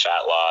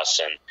fat loss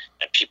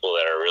and people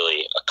that are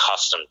really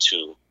accustomed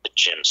to the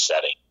gym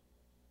setting.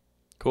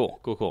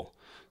 Cool.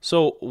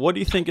 So what do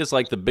you think is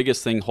like the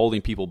biggest thing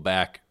holding people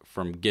back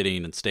from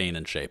getting and staying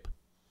in shape?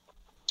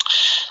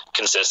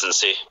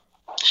 Consistency.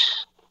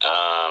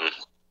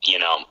 You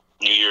know,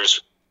 New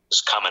Year's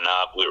is coming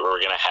up. We're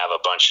going to have a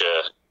bunch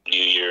of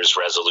New Year's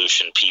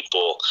resolution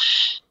people,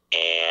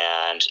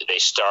 and they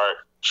start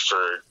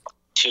for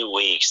 2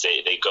 weeks.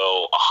 They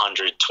go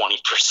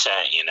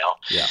 120%, you know?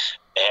 Yeah.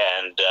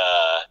 And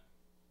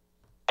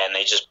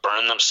they just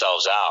burn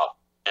themselves out.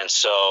 And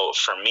so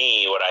for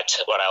me, what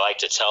I like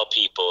to tell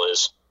people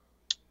is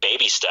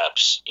baby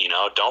steps. You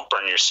know, don't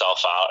burn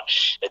yourself out.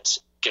 It's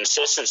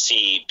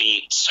consistency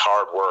beats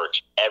hard work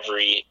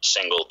every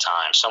single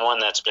time. Someone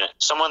that's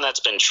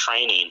been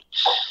training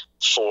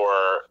for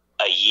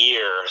a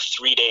year,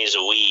 3 days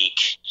a week,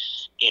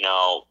 you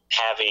know,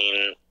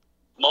 having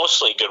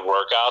mostly good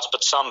workouts,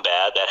 but some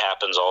bad. That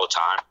happens all the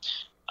time.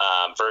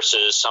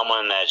 Versus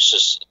someone that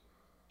just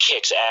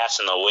kicks ass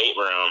in the weight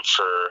room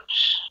for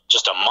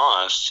just a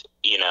month,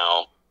 you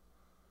know,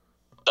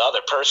 the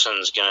other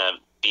person's going to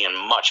be in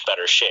much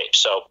better shape.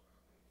 So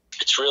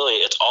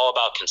it's all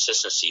about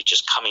consistency,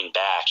 just coming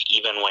back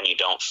even when you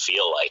don't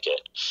feel like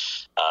it.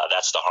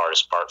 That's the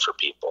hardest part for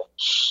people.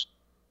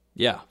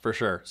 Yeah, for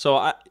sure.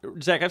 So,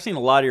 Zach, I've seen a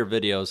lot of your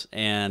videos,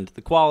 and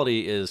the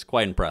quality is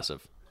quite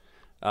impressive.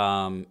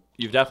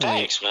 You've definitely,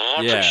 thanks, man.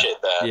 I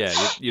appreciate that. Yeah,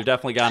 you've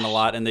definitely gotten a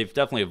lot, and they've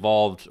definitely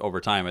evolved over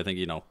time. I think,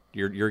 you know,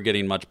 you're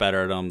getting much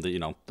better at them.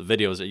 The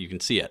videos that you can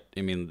see it.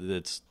 I mean,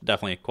 it's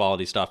definitely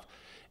quality stuff,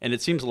 and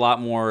it seems a lot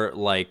more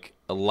like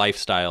a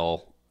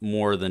lifestyle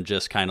more than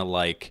just kind of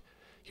like,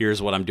 here's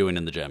what I'm doing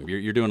in the gym.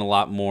 You're doing a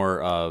lot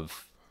more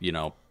of, you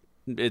know,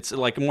 it's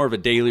like more of a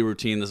daily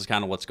routine. This is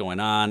kind of what's going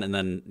on, and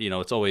then, you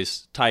know, it's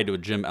always tied to a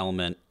gym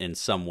element in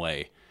some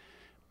way.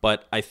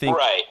 But I think,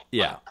 right.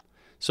 Yeah.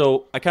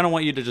 So I kind of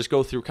want you to just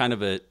go through kind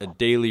of a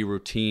daily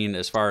routine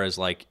as far as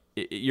like,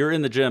 you're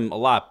in the gym a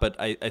lot, but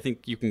I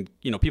think you can,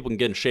 you know, people can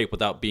get in shape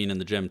without being in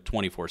the gym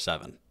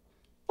 24/7.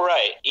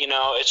 Right. You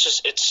know, it's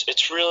just,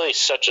 it's really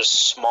such a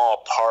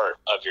small part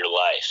of your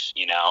life.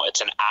 You know, it's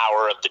an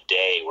hour of the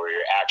day where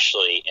you're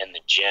actually in the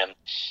gym,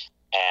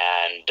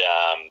 and,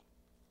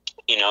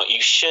 you know,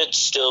 you should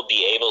still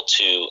be able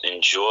to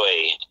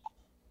enjoy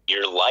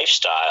your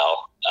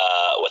lifestyle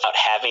without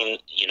having,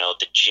 you know,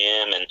 the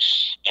gym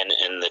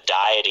and the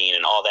dieting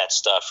and all that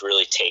stuff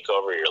really take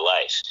over your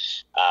life.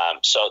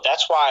 So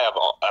that's why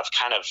I've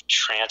kind of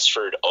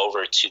transferred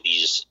over to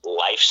these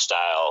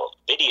lifestyle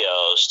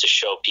videos to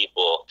show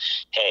people,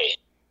 hey,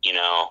 you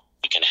know,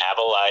 you can have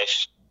a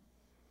life,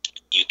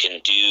 you can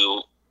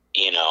do,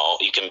 you know,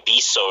 you can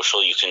be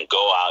social, you can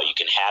go out, you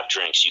can have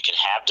drinks, you can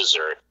have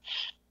dessert,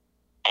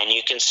 and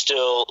you can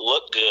still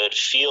look good,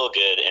 feel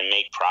good, and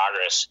make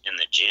progress in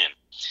the gym.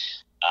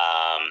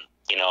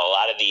 You know, a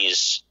lot of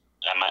these,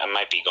 I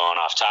might be going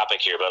off topic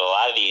here, but a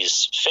lot of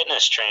these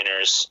fitness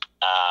trainers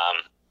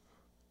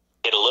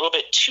get a little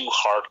bit too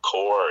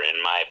hardcore,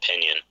 in my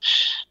opinion,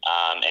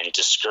 and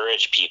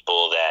discourage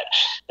people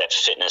that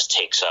fitness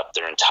takes up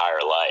their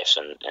entire life.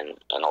 And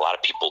a lot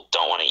of people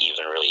don't want to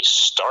even really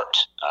start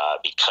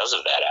because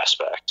of that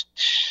aspect.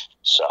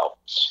 So.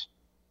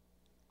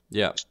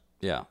 Yeah.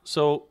 Yeah.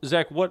 So,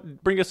 Zach,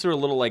 bring us through a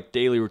little like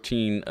daily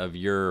routine of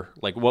your,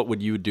 like, what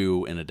would you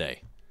do in a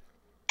day?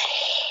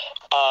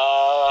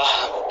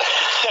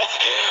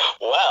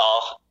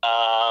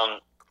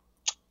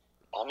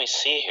 me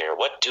see here.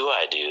 What do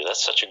I do?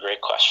 That's such a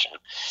great question.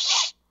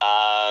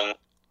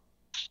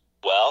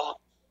 Well,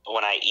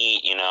 when I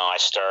eat,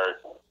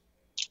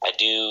 I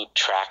do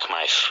track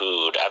my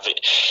food. I've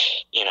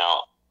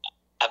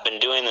been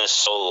doing this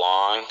so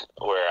long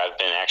where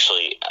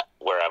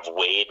I've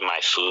weighed my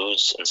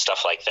foods and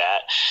stuff like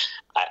that.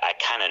 I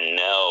kind of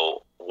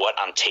know what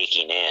I'm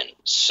taking in.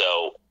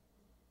 So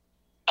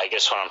I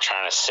guess what I'm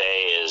trying to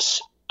say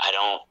is I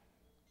don't,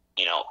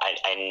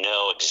 I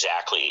know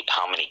exactly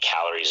how many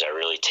calories I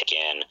really take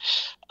in,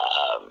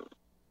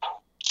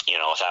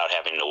 without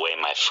having to weigh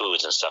my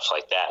foods and stuff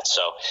like that.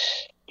 So,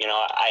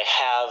 I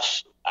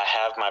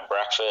have my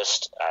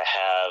breakfast, I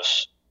have,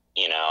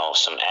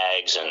 some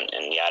eggs and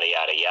yada,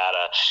 yada,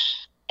 yada.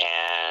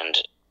 And,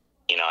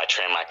 I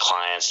train my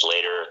clients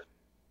later.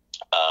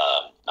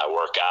 I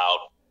work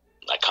out,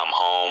 I come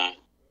home,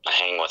 I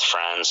hang with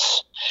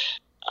friends.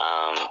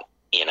 I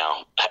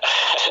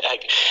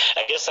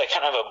guess I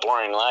kind of have a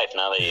boring life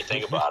now that you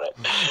think about it.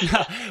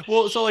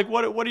 Well, so like,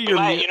 what are your?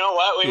 You know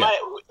what?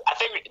 I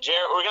think,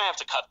 Jared, we're gonna have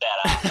to cut that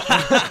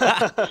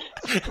out.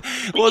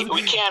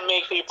 we can't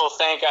make people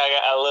think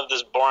I live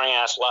this boring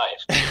ass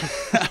life.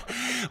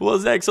 Well,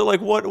 Zach, so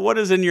like, what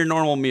is in your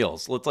normal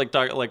meals? Let's like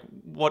talk like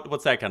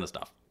what's that kind of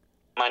stuff?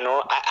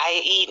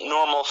 I eat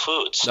normal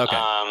foods. Okay.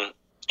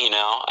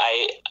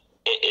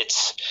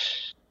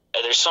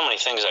 There's so many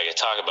things I could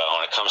talk about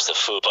when it comes to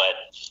food, but.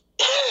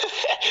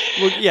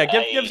 Well, yeah,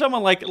 give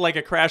someone like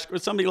a crash,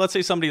 somebody, let's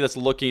say somebody that's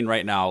looking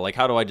right now, like,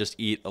 how do I just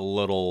eat a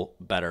little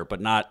better, but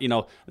not,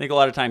 I think a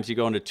lot of times you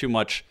go into too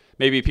much,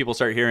 maybe people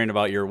start hearing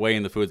about your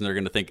weighing the foods and they're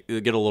going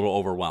to get a little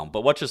overwhelmed,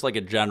 but what's just like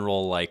a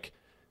general, like,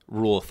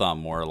 rule of thumb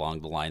more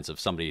along the lines of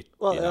somebody,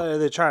 are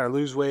they trying to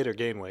lose weight or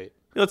gain weight?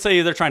 Let's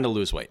say they're trying to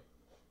lose weight.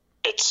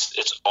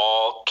 It's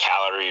all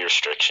calorie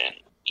restriction,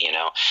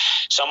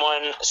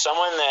 someone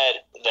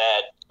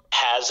that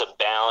has a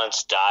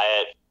balanced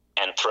diet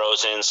and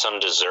throws in some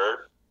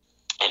dessert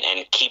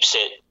and keeps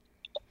it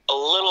a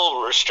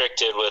little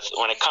restricted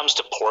when it comes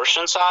to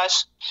portion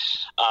size,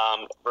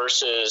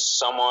 versus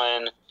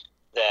someone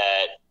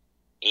that,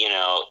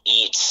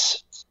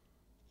 eats,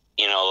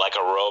 like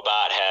a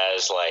robot,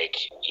 has like,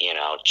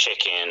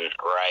 chicken,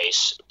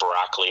 rice,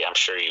 broccoli. I'm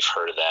sure you've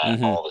heard of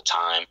that all the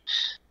time.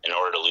 In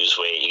order to lose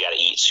weight, you got to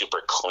eat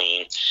super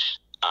clean.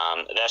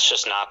 That's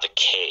just not the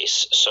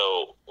case.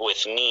 So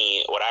with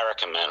me, what I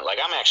recommend, like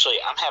I'm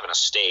having a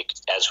steak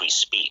as we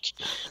speak.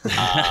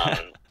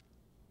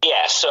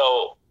 Yeah.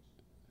 So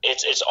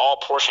it's all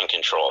portion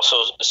control.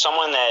 So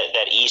someone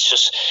that eats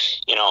just,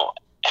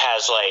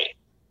 has like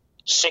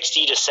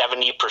 60 to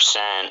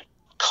 70%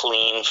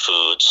 clean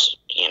foods,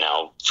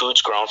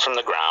 foods grown from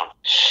the ground.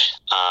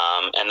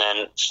 And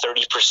then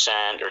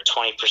 30% or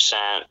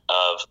 20%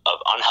 of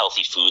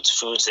unhealthy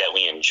foods that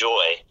we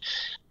enjoy.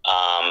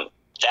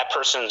 That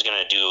person's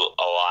going to do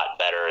a lot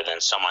better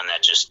than someone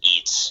that just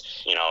eats,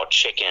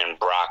 chicken,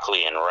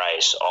 broccoli, and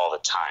rice all the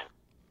time.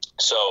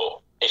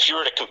 So if you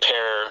were to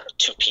compare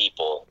two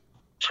people,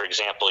 for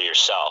example,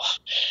 yourself,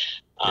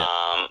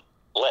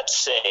 let's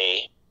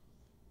say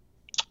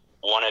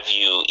one of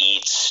you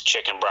eats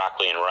chicken,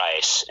 broccoli, and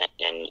rice,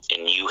 and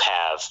you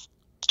have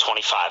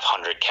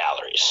 2,500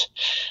 calories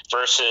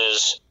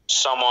versus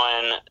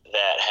someone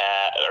that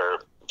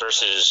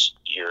versus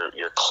your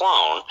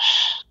clone,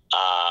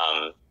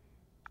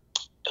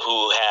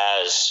 who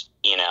has,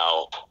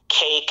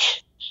 cake,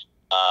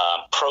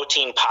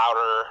 protein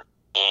powder,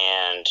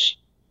 and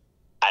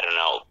I don't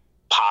know,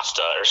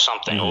 pasta or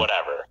something, or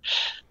whatever.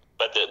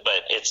 But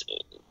it's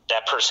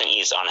that person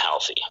eats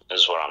unhealthy,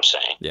 is what I'm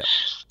saying. Yeah.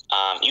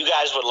 You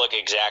guys would look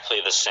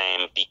exactly the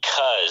same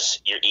because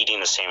you're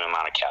eating the same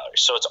amount of calories.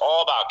 So it's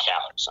all about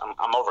calories.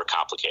 I'm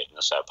overcomplicating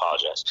this. I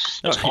apologize.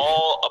 It's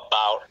all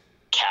about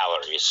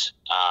calories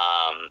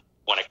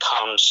when it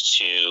comes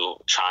to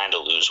trying to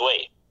lose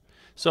weight.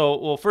 So,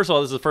 well, first of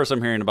all, this is the first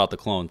I'm hearing about the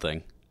clone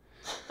thing.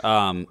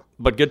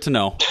 But good to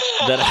know.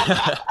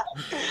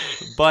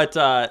 But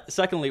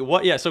secondly,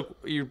 so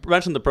you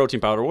mentioned the protein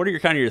powder. What are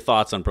your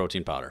thoughts on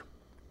protein powder?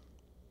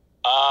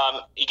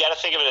 You got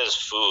to think of it as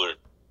food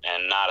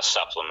and not a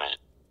supplement.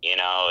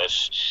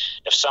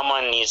 If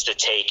someone needs to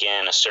take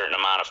in a certain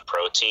amount of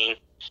protein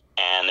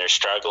and they're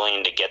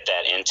struggling to get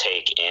that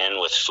intake in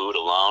with food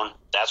alone,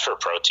 that's where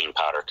protein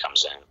powder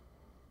comes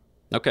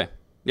in. Okay.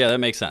 Yeah, that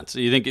makes sense.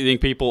 You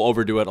think people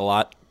overdo it a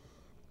lot?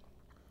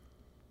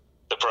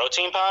 The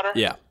protein powder?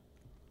 Yeah.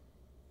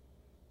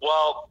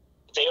 Well,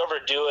 they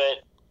overdo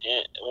it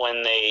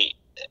when they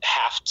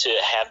have to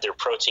have their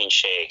protein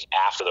shake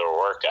after their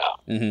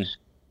workout. Mm-hmm.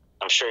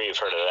 I'm sure you've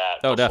heard of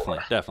that. Oh,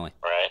 before, definitely.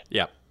 Right?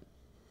 Yeah.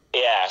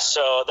 Yeah,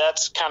 so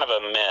that's kind of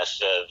a myth.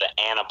 The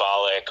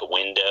anabolic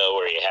window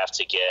where you have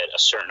to get a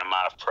certain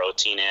amount of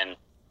protein in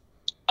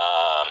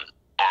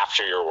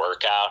after your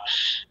workout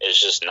is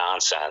just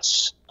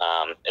nonsense.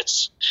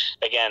 It's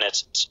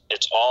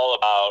all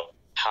about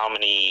how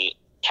many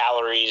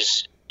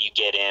calories you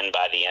get in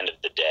by the end of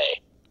the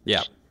day.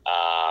 Yeah.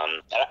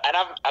 And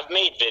I've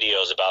made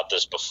videos about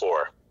this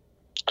before.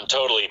 I'm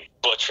totally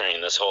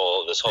butchering this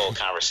whole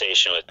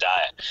conversation with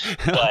diet,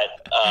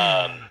 but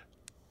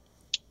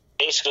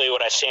basically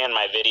what I say in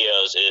my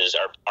videos is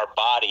our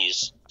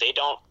bodies, they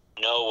don't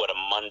know what a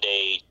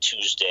Monday,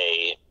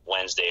 Tuesday,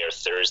 Wednesday, or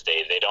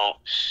Thursday. They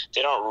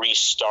don't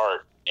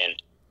restart, and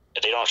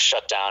they don't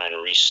shut down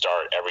and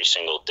restart every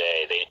single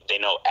day. They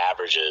know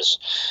averages.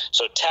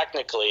 So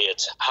technically,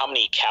 it's how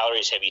many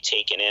calories have you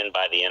taken in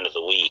by the end of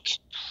the week.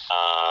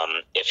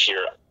 If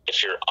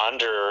you're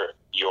under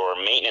your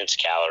maintenance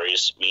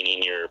calories,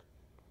 meaning you're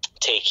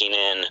taking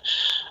in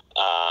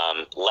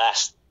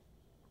less,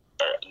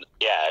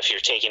 if you're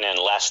taking in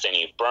less than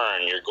you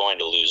burn, you're going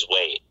to lose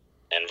weight,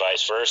 and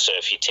vice versa.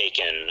 If you take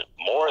in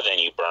more than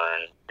you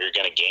burn, you're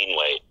going to gain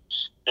weight.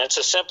 And it's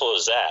as simple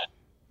as that.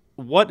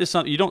 What is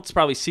something you don't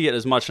probably see it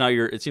as much now?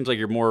 It seems like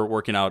you're more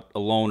working out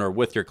alone or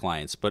with your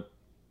clients. But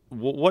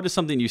what is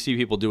something you see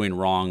people doing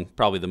wrong,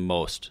 probably the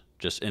most,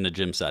 just in a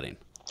gym setting?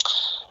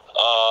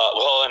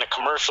 Well, in a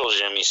commercial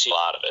gym, you see a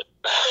lot of it.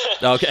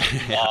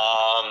 Okay.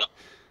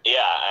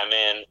 I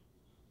mean,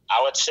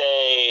 I would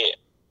say,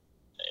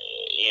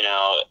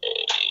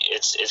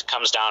 it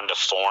comes down to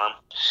form,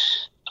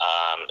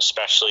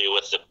 especially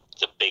with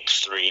the big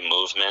three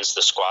movements,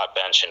 the squat,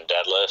 bench, and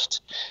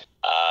deadlift.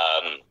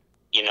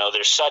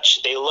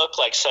 They look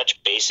like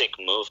such basic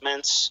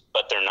movements,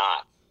 but they're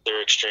not.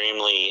 They're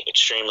extremely,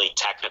 extremely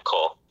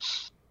technical.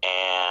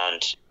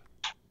 And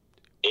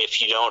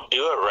if you don't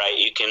do it right,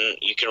 you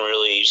can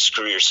really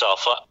screw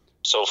yourself up.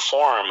 So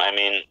form, I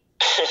mean,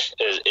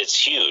 it's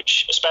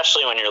huge,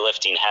 especially when you're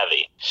lifting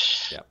heavy.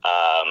 Yeah.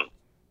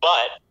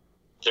 But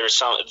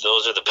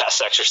those are the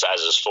best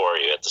exercises for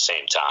you at the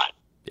same time.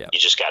 Yeah. You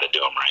just got to do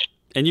them right.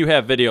 And you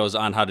have videos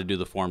on how to do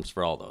the forms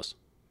for all those.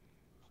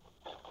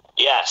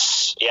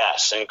 Yes,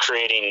 and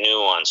creating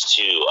new ones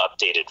too,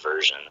 updated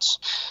versions.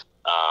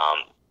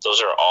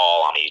 Those are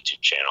all on the YouTube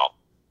channel.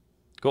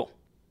 Cool.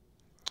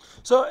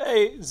 So,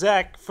 hey,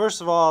 Zach, first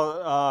of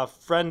all,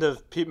 friend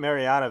of Pete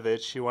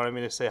Marianovich, he wanted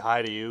me to say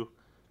hi to you.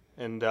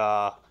 And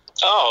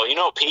oh, you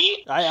know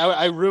Pete?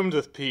 I roomed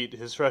with Pete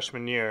his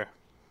freshman year.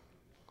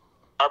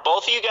 Are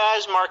both of you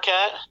guys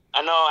Marquette?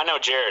 I know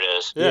Jared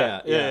is.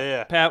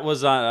 Yeah. Pat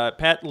was on.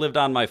 Pat lived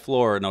on my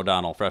floor in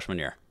O'Donnell freshman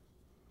year.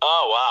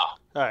 Oh,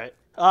 wow. All right.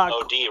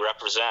 OD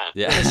represent.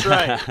 Yeah, that's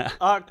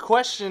right.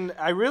 Question: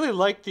 I really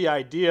like the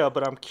idea,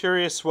 but I'm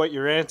curious what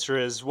your answer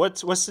is.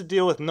 What's the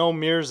deal with no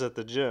mirrors at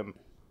the gym?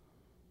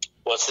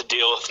 What's the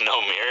deal with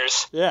no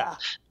mirrors? Yeah.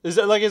 Is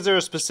there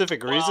a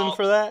specific reason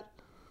for that?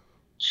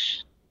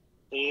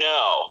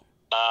 No.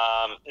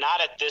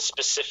 Not at this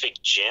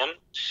specific gym,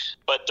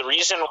 but the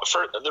reason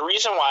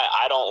why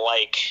I don't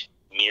like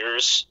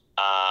mirrors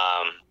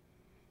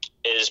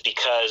is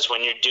because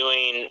when you're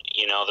doing,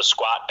 the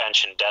squat,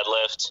 bench, and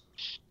deadlift,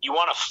 you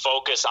want to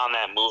focus on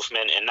that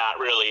movement and not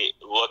really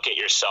look at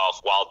yourself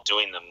while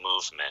doing the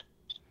movement,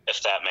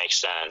 if that makes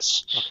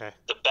sense. Okay.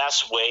 The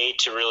best way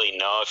to really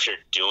know if you're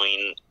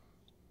doing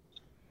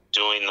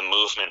the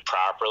movement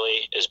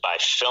properly is by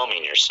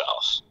filming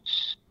yourself.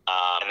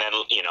 And then,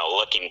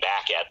 looking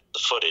back at the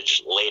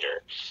footage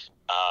later.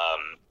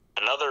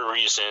 Another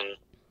reason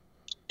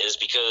is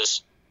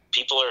because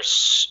people are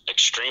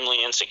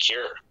extremely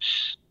insecure.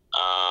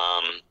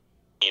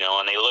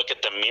 When they look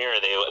at the mirror,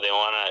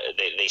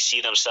 they see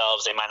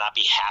themselves. They might not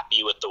be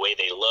happy with the way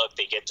they look.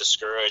 They get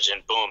discouraged,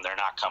 and boom, they're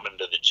not coming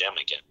to the gym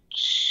again.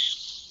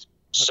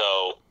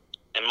 So,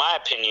 in my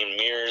opinion,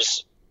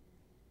 mirrors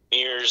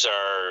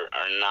are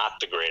not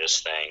the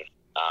greatest thing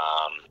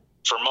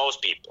for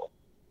most people.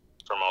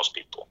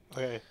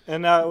 Okay.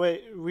 And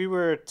wait, we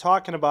were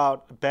talking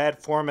about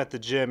bad form at the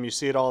gym. You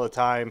see it all the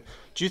time.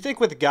 Do you think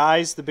with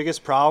guys the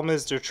biggest problem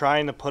is they're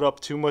trying to put up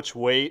too much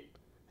weight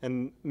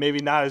and maybe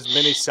not as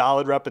many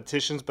solid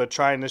repetitions, but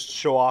trying to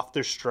show off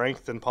their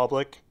strength in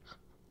public?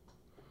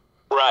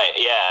 Right,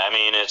 yeah. I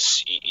mean,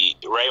 it's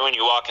right when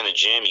you walk in the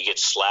gym, you get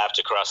slapped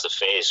across the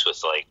face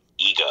with,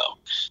 ego.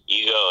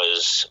 Ego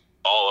is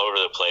all over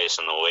the place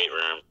in the weight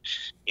room.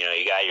 You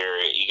got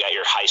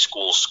your high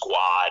school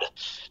squad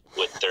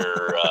with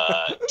their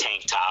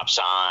tank tops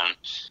on,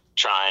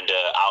 trying to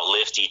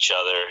outlift each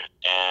other,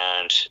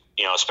 and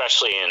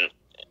especially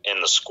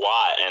in the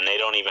squat, and they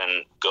don't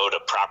even go to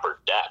proper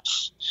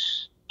depth.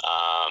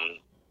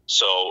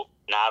 So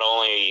not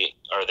only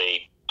are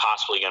they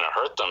possibly going to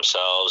hurt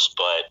themselves,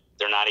 but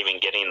they're not even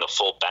getting the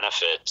full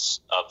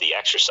benefits of the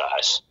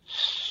exercise.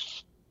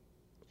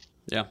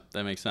 Yeah,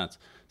 that makes sense.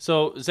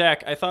 So,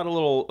 Zach, I thought a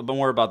little bit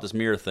more about this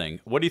mirror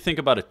thing. What do you think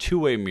about a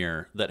two-way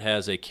mirror that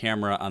has a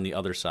camera on the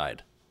other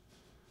side?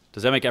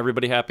 Does that make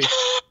everybody happy?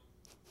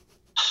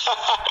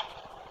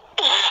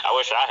 I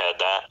wish I had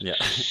that. Yeah.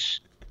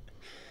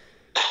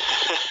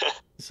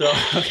 So,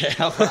 okay.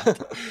 All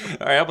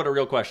right, how about a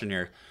real question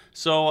here?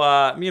 So,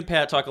 me and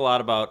Pat talk a lot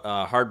about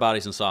hard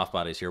bodies and soft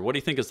bodies here. What do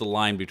you think is the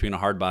line between a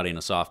hard body and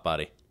a soft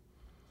body?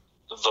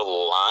 The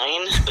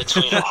line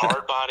between a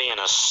hard body and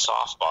a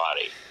soft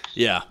body?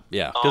 Yeah.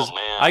 Because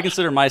I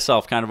consider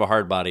myself kind of a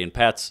hard body, and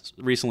Pat's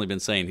recently been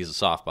saying he's a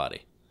soft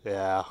body.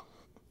 Yeah.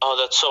 Oh,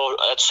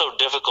 that's so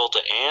difficult to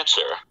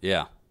answer.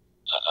 Yeah.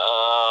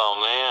 Oh,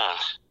 man.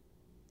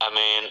 I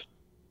mean,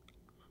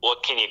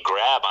 what can you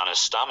grab on his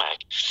stomach?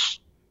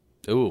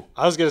 Ooh.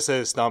 I was gonna say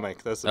his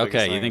stomach. That's the biggest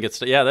Okay, thing. you think it's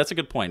that's a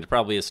good point. It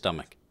probably his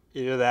stomach.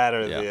 Either that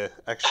or the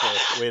extra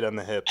weight on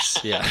the hips.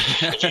 Yeah.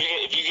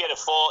 if you get a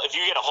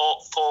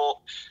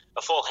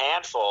full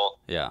handful,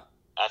 yeah.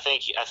 I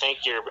think you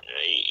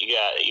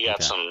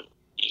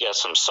got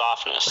some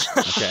softness.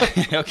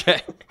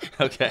 Okay.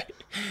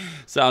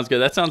 Sounds good.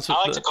 That sounds. I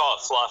like to call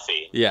it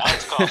fluffy. Yeah. I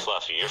like to call it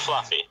fluffy. You're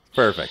fluffy.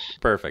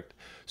 Perfect.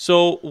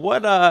 So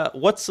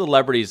what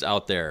celebrities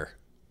out there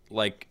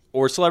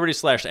or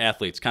celebrities /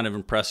 athletes kind of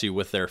impress you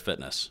with their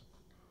fitness?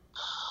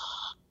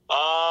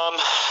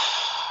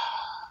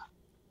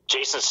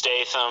 Jason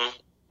Statham,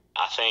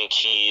 I think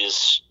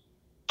he's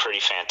pretty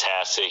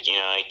fantastic. You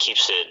know, he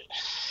keeps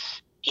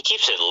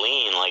it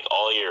lean like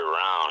all year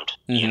round.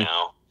 You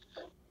know,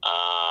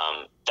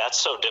 that's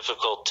so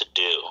difficult to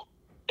do,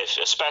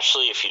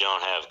 especially if you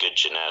don't have good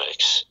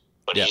genetics.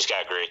 But he's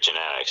got great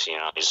genetics. You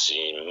know,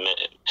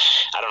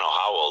 I don't know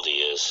how old he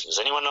is. Does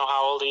anyone know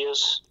how old he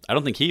is? I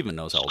don't think he even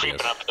knows how old he is.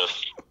 I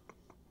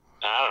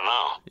don't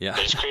know. Yeah.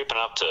 But he's creeping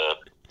up to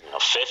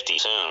 50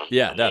 soon.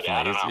 Yeah,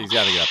 definitely. He's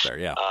got to get up there.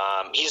 Yeah.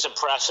 He's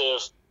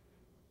impressive.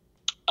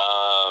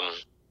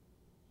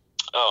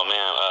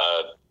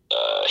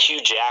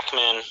 Hugh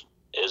Jackman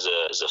is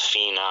a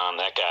phenom.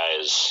 That guy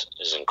is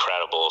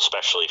incredible,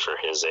 especially for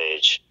his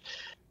age.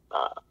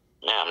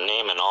 I'm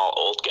naming all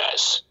old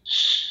guys.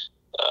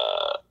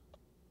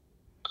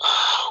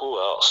 Who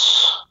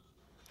else?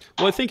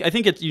 Well, I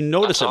think you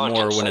notice it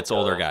more when it's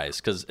older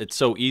guys because it's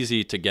so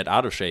easy to get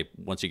out of shape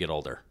once you get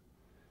older.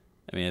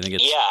 I mean, I think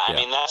it's I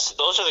mean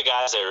those are the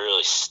guys that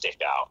really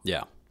stick out.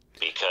 Yeah,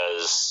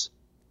 because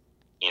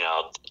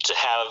to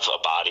have a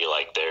body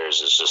like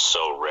theirs is just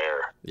so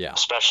rare. Yeah,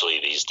 especially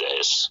these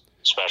days.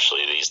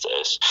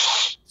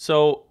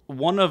 So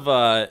one of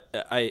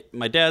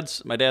my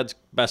dad's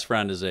best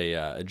friend is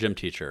a gym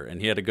teacher,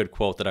 and he had a good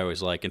quote that I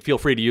always like. And feel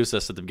free to use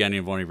this at the beginning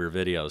of one of your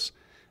videos.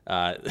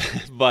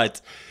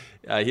 But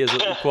he has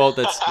a quote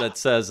that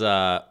says,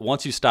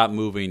 "Once you stop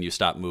moving, you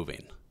stop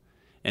moving,"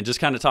 and just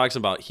kind of talks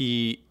about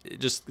the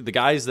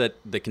guys that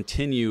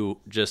continue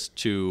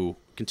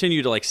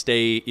to like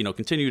stay,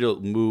 continue to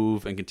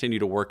move and continue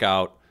to work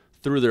out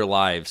through their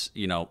lives.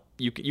 You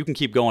can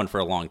keep going for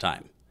a long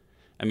time.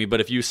 I mean,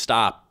 but if you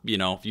stop,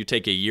 if you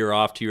take a year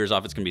off, 2 years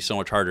off, it's going to be so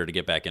much harder to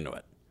get back into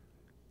it.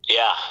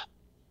 Yeah.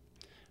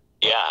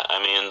 I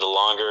mean, the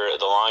longer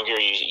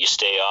you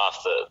stay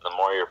off, the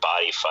more your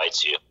body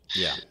fights you.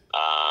 Yeah.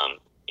 I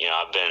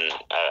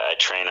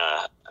train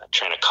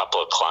a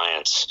couple of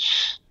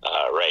clients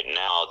right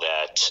now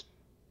that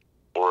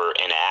were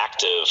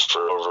inactive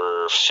for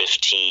over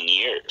 15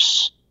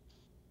 years.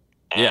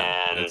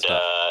 And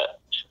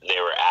they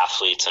were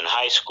athletes in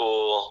high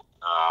school.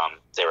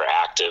 They were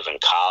active in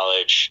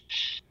college,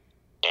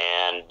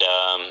 and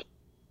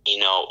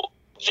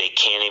they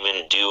can't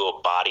even do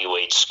a body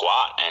weight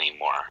squat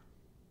anymore,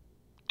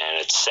 and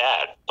it's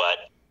sad.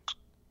 But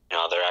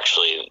I've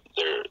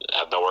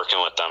been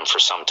working with them for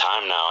some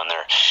time now, and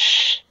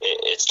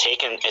it's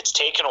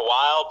taken a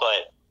while,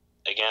 but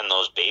again,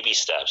 those baby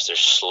steps, they're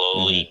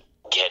slowly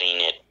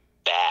getting it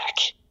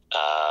back.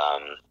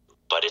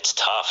 But it's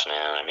tough,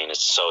 man. I mean,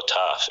 it's so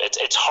tough.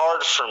 It's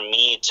hard for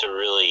me to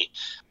really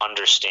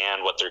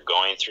understand what they're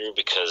going through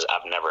because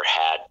I've never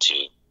had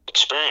to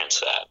experience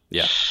that.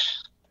 Yeah.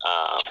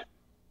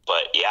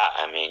 But yeah,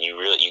 I mean,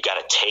 you got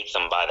to take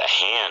them by the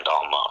hand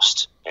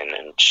almost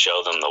and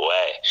show them the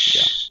way.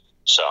 Yeah.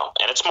 So,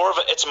 and it's more of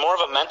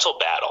a mental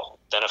battle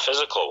than a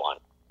physical one.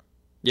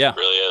 Yeah. It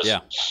really is. Yeah.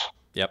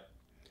 Yep.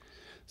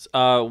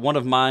 One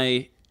of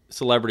my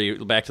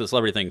back to the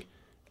celebrity thing,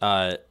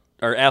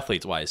 or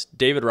athletes-wise,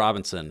 David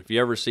Robinson. If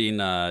you ever seen,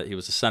 he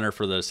was the center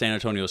for the San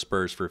Antonio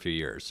Spurs for a few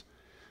years.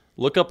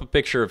 Look up a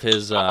picture of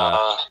his.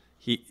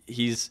 He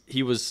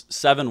was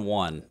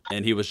 7'1",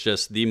 and he was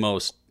just the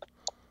most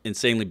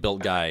insanely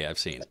built guy I've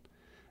seen.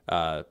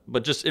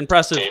 But just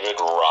impressive.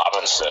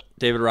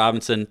 David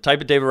Robinson.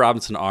 Type of David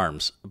Robinson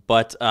arms.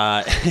 But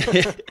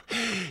the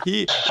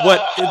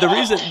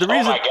reason. Oh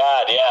my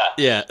God! Yeah.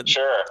 Yeah.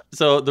 Sure.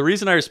 So the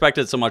reason I respect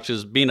it so much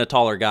is being a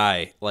taller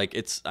guy. Like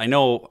I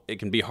know it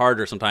can be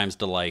harder sometimes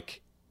to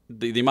like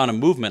the amount of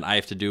movement I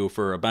have to do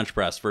for a bench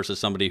press versus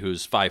somebody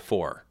who's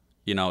 5'4".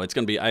 It's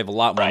going to be. I have a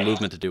lot more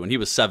movement to do, and he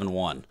was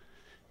 7'1",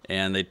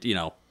 and they,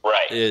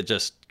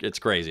 it's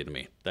crazy to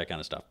me, that kind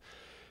of stuff.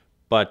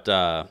 But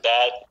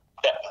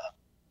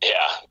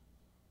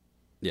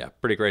yeah,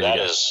 pretty crazy. That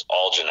is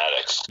all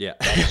genetics. Yeah.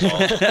 That is all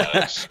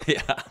genetics.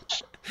 Yeah.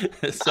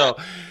 So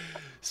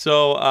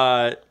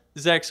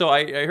Zach, so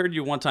I heard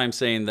you one time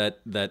saying that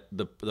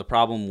the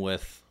problem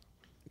with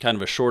kind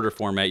of a shorter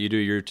format, you do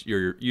your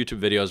YouTube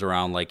videos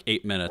around like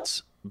 8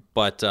 minutes,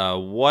 but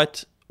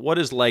what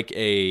is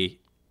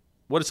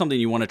something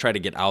you want to try to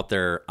get out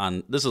there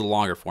on? This is a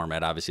longer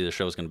format. Obviously, the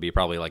show is going to be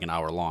probably like an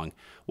hour long.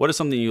 What is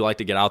something you like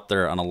to get out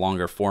there on a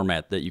longer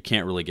format that you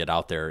can't really get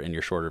out there in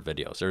your shorter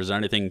videos? Or is there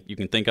anything you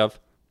can think of?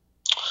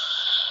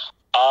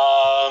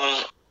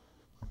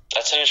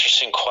 That's an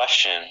interesting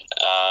question,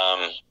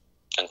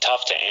 and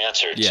tough to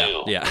answer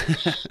too. Yeah.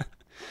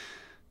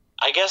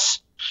 I guess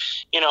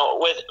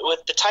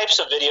with the types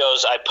of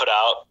videos I put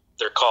out,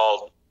 they're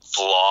called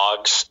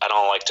vlogs. I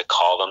don't like to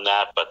call them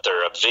that, but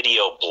they're a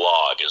video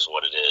blog is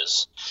what it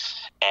is.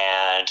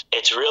 And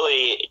it's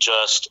really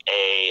just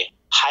a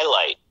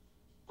highlight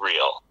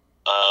reel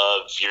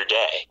of your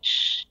day.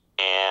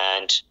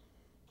 And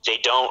they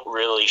don't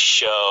really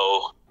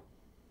show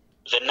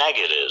the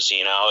negatives,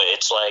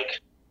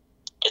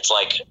 It's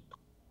like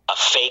a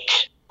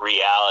fake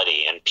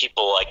reality, and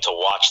people like to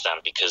watch them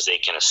because they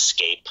can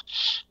escape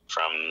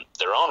from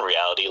their own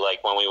reality,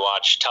 like when we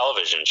watch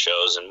television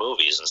shows and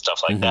movies and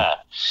stuff like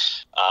that.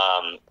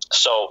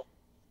 So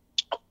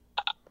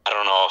I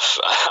don't know if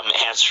I'm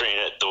answering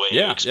it the way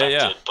you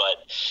expected,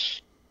 but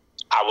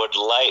I would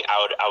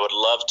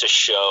love to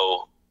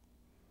show,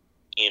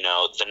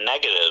 the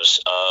negatives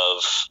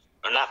of,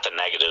 or not the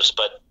negatives,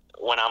 but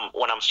when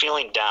I'm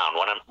feeling down,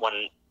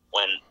 when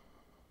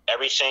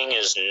everything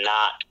is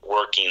not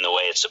working the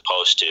way it's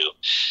supposed to,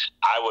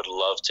 I would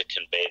love to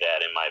convey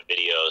that in my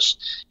videos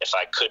if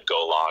I could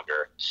go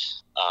longer,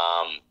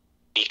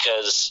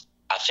 because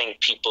I think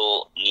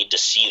people need to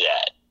see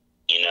that.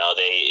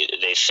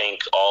 They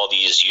think all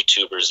these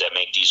YouTubers that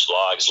make these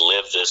vlogs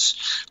live this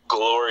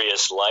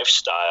glorious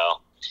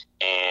lifestyle,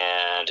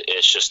 and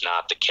it's just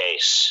not the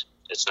case.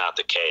 It's not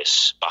the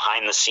case.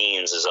 Behind the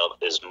scenes is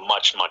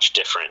much, much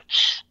different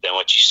than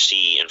what you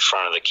see in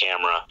front of the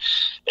camera.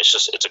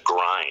 It's a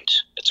grind.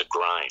 It's a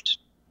grind.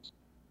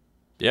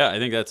 Yeah, I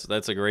think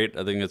that's a great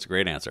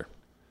answer.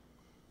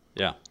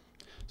 Yeah.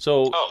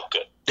 So. Oh,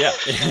 good. Yeah.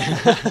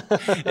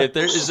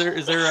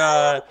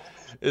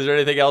 Is there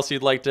anything else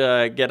you'd like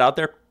to get out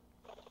there?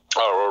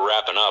 Oh, we're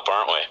wrapping up,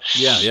 aren't we?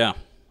 Yeah.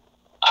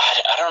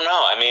 I don't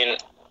know. I mean,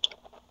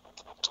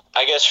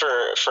 I guess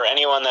for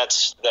anyone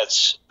that's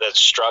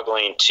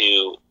struggling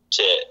to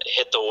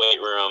hit the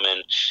weight room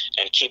and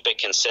keep it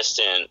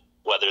consistent,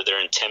 whether they're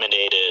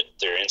intimidated,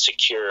 they're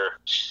insecure,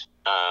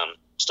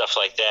 stuff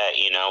like that,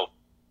 you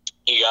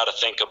got to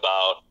think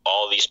about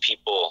all these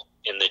people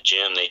in the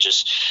gym.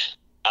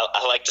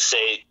 I like to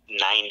say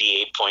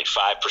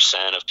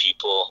 98.5% of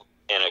people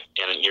in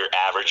your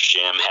average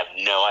gym have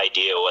no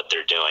idea what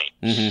they're doing.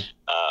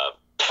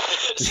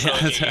 So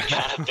you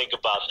kind of think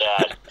about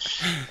that.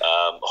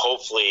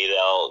 Hopefully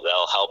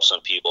they'll help some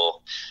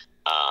people,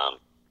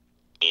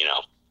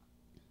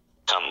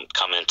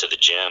 come into the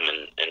gym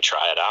and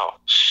try it out.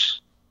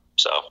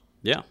 So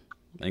yeah,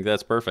 I think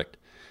that's perfect.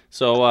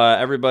 So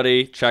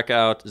everybody check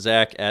out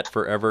Zach at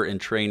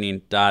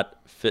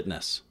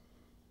foreverintraining.fitness,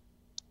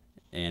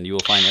 and you will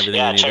find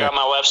everything you need. Check out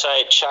my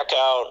website. Check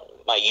out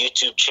my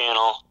YouTube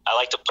channel. I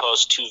like to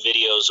post 2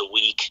 videos a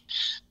week,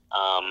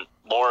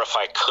 more if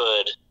I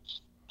could.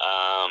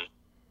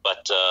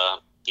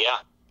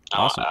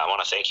 Awesome. I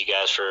want to thank you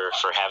guys for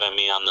having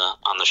me on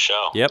the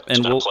show. Yep, it's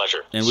been a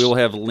pleasure. And we will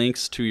have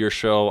links to your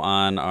show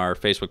on our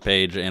Facebook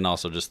page and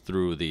also just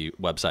through the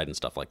website and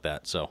stuff like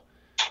that. So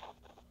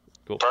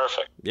cool.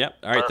 Perfect. Yep.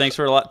 All right. Thanks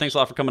a lot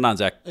for coming on,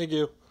 Zach. Thank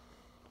you.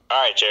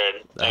 All right,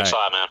 Jared. Thanks a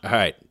lot, man. All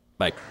right.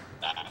 Bye.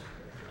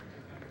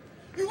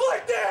 You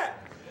like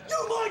that?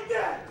 You like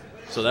that?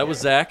 So that was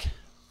Zach.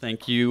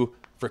 Thank you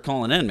for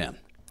calling in, man.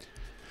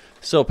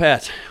 So,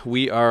 Pat,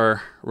 we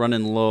are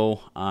running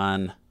low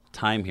on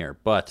time here,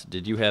 but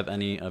did you have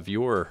any of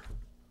your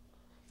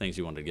things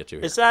you wanted to get to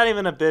here? It's not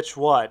even a bitch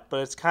what,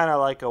 but it's kind of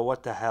like a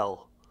what the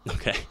hell.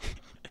 Okay.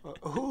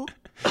 Who?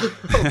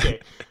 Okay.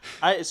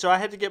 So I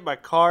had to get my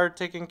car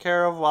taken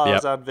care of while I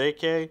was on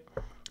vacay.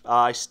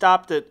 I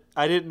stopped it.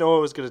 I didn't know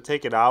it was going to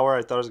take an hour.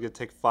 I thought it was going to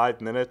take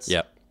 5 minutes.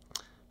 Yep.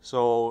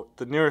 So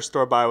the nearest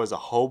store by was a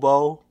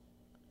Hobo.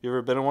 You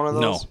ever been in one of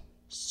those? No.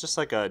 It's just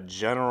like a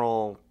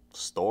general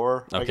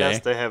store. Okay. I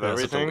guess they have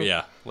everything.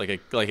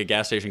 Like a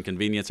gas station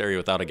convenience area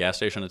without a gas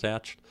station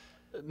attached.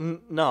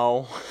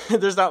 No,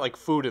 there's not like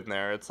food in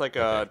there. It's like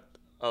a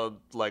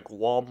like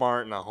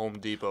Walmart and a Home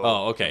Depot.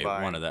 Oh, okay,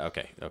 combined. one of that.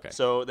 Okay.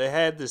 So they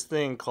had this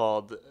thing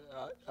called,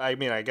 I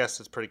guess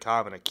it's pretty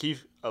common, a key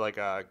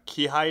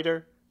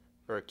hider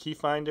or a key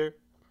finder.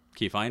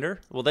 Key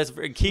finder? Well, that's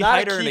key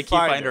hider and a key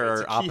finder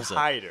are opposite. Key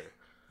hider.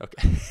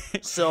 Okay.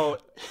 So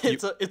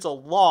it's a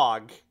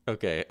log.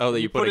 Okay. Oh,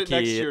 that you put a it key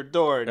next to your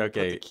door and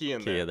okay. you put the key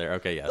in there.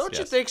 Okay. Yes. Don't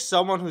you think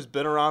someone who's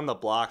been around the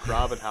block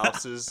robbing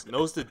houses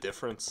knows the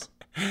difference?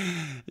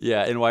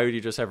 Yeah, and why would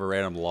you just have a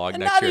random log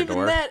And next to your not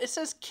door? even that. It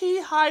says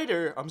key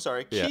hider. I'm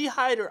sorry, key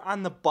hider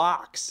on the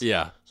box.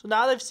 Yeah. So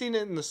now they've seen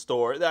it in the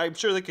store. I'm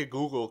sure they could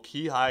Google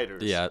key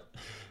hiders. Yeah.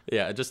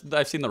 Just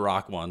I've seen the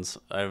rock ones.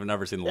 I've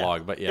never seen the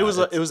log, but yeah. It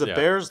was a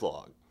Bears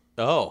log.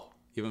 Oh,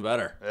 even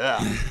better.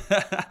 Yeah.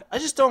 I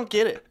just don't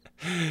get it.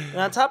 And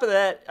on top of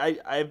that,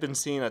 I've been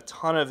seeing a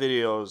ton of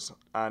videos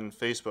on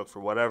Facebook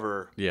for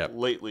whatever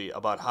lately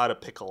about how to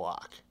pick a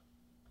lock.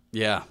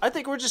 Yeah. I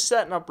think we're just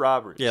setting up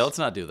robberies. Yeah, let's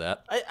not do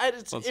that.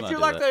 If you're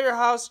locked out of your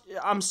house,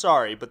 I'm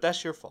sorry, but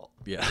that's your fault.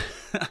 Yeah.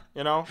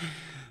 You know?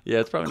 Yeah,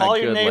 it's probably Call not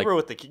good. your neighbor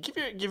with the key.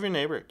 Give your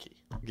neighbor a key.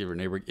 Give your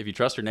neighbor if you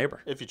trust your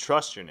neighbor. If you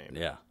trust your neighbor.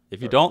 Yeah.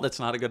 If you don't, that's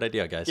not a good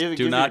idea, guys.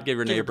 Do not give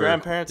your neighbor your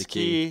grandparents the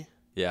key.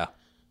 Yeah.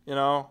 You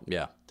know?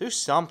 Yeah. Do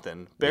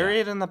something. Bury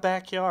it in the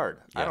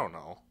backyard. Yeah. I don't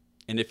know.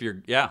 And if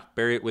you're,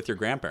 bury it with your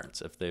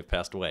grandparents if they've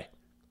passed away.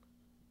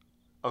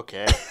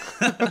 Okay.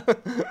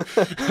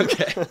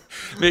 Okay.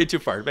 Maybe too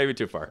far.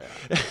 Yeah.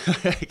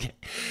 Okay.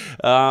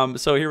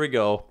 So here we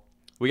go.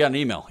 We got an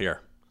email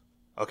here.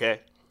 Okay.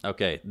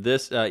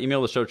 This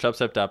email the show,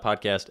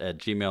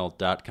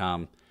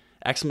 chubstep.podcast@gmail.com.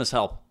 Xmas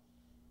help.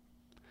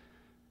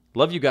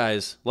 Love you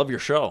guys. Love your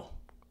show.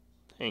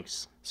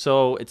 Thanks.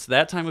 So it's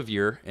that time of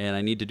year, and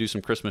I need to do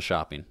some Christmas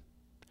shopping.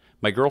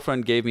 My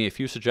girlfriend gave me a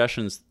few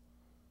suggestions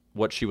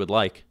what she would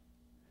like,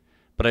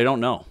 but I don't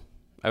know.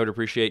 I would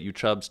appreciate you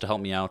chubs to help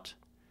me out.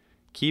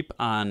 Keep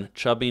on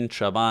chubbing,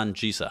 chub on,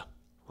 Jisa.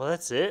 Well,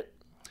 that's it?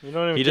 You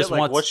don't even He get just like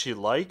wants- what she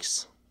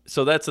likes?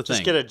 So that's the thing.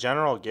 Just get a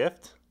general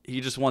gift? He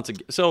just wants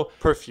so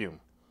perfume.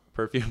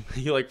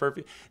 You like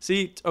perfume?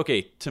 See,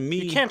 okay, to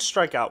me, You can't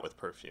strike out with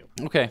perfume.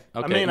 Okay.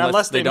 I mean,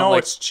 unless they don't know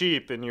like, it's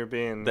cheap and you're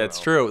being... That's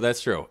true.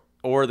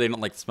 Or they don't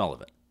like the smell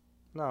of it.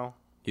 No.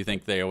 You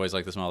think they always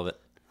like the smell of it?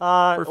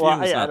 Perfume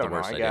Perfume is I not don't the know,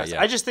 worst I idea. guess.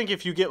 Yeah. I just think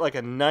if you get like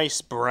a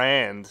nice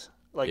brand,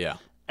 like Yeah.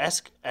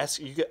 ask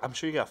I'm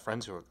sure you got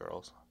friends who are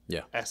girls.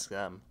 Yeah. Ask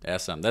them.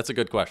 Ask them. That's a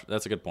good question.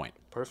 That's a good point.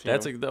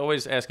 Perfume.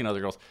 Always asking other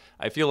girls.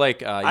 I feel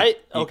like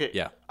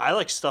Yeah. I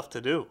like stuff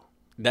to do.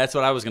 That's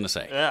what I was gonna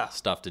say. Yeah.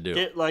 Stuff to do.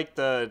 Get like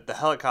the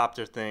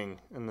helicopter thing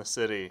in the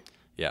city.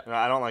 Yeah.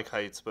 I don't like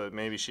heights, but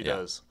maybe she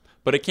does.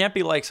 But it can't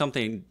be like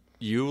something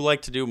you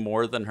like to do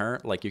more than her.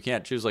 Like you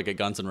can't choose like a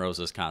Guns N'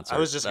 Roses concert. I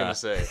was just gonna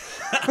say.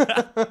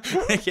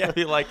 It can't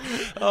be like,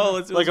 oh,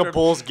 let's do like this a for-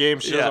 Bulls game.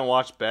 She Yeah. doesn't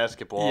watch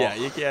basketball. Yeah,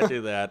 you can't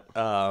do that.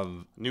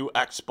 New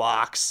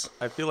Xbox.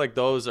 I feel like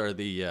those are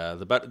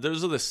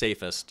those are the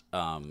safest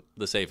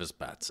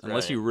bets.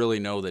 Unless Right. you really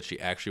know that she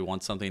actually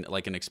wants something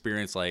like an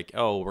experience, like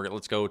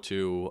let's go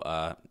to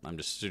I'm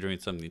just doing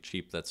something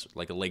cheap that's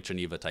like a Lake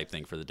Geneva type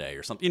thing for the day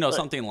or something. Right.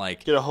 Something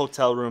like Get a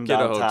hotel room get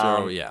downtown.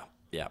 a hotel.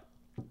 Yeah.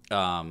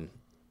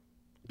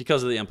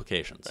 Because of the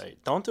implications. Right.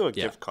 Don't do a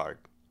gift card.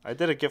 I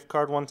did a gift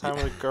card one time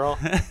with a girl.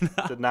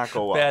 Did not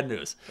go well. Bad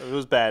news. It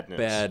was bad news.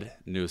 Bad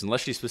news.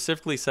 Unless she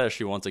specifically says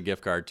she wants a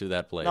gift card to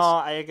that place. No,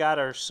 I got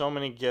her so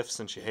many gifts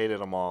and she hated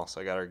them all,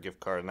 so I got her a gift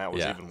card, and that was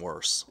Yeah. even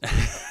worse.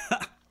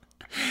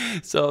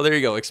 So there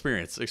you go.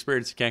 Experience. You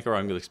can't go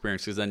wrong with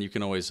experience because then you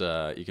can always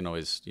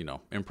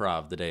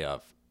improv the day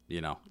of.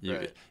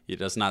 Right. It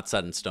does not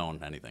set in stone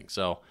anything.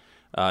 So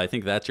I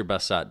think that's your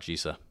best shot,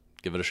 Jisa.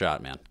 Give it a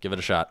shot, man. Give it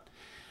a shot.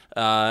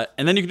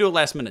 And then you can do it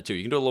last minute too.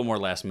 You can do it a little more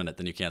last minute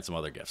than you can some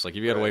other gifts. Like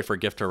if you got to wait for a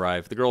gift to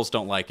arrive, the girls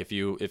don't like if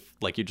you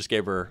just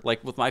gave her,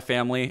 like with my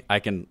family, I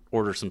can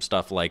order some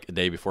stuff like a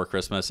day before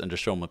Christmas and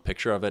just show them a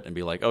picture of it and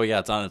be like, oh yeah,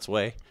 it's on its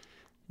way.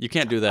 You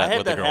can't do that I had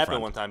with that a girlfriend.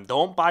 happen one time.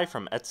 Don't buy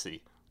from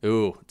Etsy.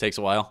 Ooh, it takes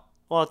a while.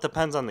 Well, it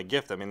depends on the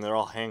gift. I mean, they're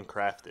all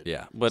handcrafted.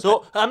 Yeah, but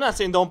so I'm not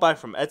saying don't buy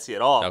from Etsy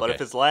at all, but Okay.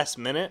 if it's last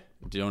minute,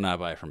 do not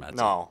buy from Etsy.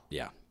 No.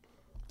 Yeah,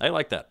 I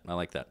like that.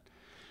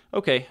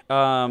 Okay.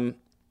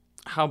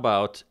 How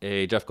about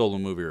a Jeff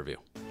Goldblum movie review?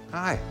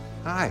 Hi.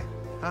 I'm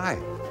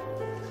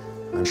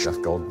Jeff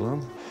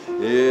Goldblum.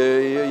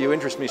 You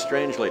interest me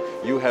strangely.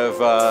 You've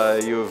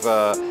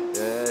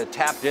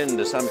tapped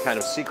into some kind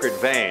of secret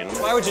vein.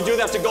 Why would you do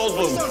that to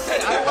Goldblum?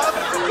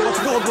 What's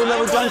Goldblum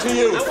ever done to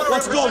you?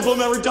 What's Goldblum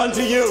ever done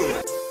to you?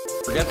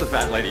 Forget the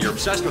fat lady. You're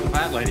obsessed with the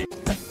fat lady.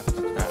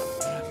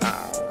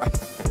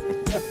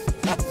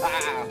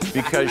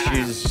 Because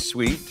she's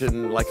sweet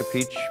and like a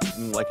peach,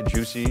 and like a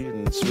juicy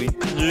and sweet.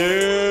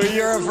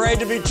 You're afraid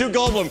to be too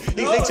Goldblum.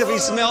 He thinks if he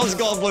smells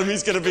Goldblum,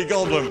 he's gonna be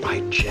Goldblum.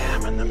 By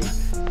jamming them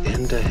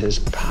into his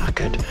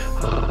pocket.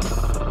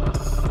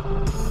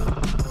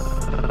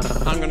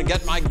 I'm gonna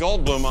get my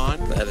Goldblum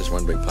on. That is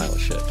one big pile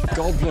of shit.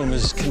 Goldblum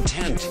is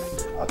content.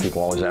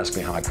 People always ask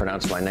me how I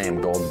pronounce my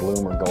name,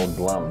 Goldblum or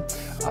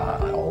Goldblum.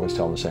 I always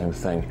tell them the same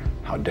thing.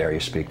 How dare you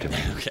speak to me?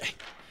 Okay.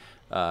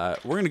 We're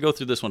going to go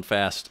through this one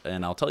fast,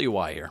 and I'll tell you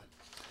why here.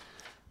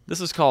 This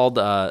is called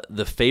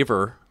The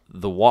Favor,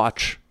 The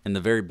Watch, and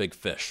the Very Big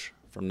Fish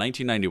from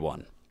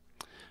 1991.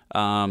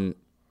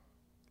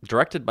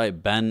 Directed by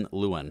Ben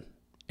Lewin,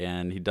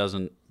 and he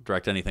doesn't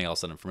direct anything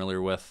else that I'm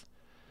familiar with.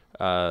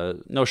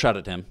 No shot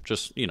at him,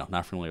 just,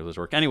 not familiar with his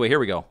work. Anyway, here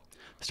we go.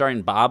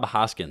 Starring Bob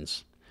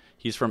Hoskins.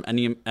 He's from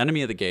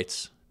Enemy of the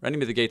Gates.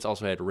 Enemy of the Gates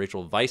also had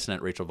Rachel Weisz in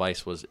it. Rachel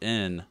Weisz was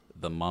in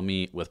The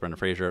Mummy with Brendan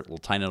Fraser. We'll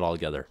tie it all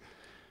together.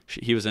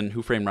 He was in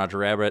Who Framed Roger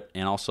Rabbit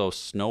and also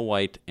Snow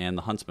White and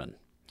the Huntsman.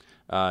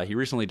 He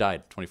recently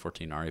died,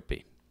 2014,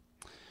 R.I.P.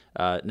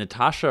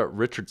 Natasha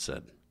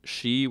Richardson.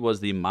 She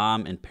was the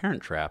mom in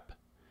Parent Trap.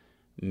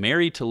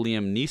 Married to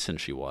Liam Neeson,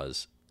 she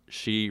was.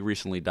 She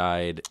recently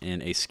died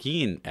in a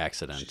skiing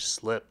accident. She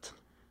slipped.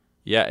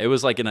 Yeah, it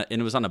was like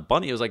it was on a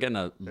bunny. It was like in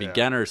a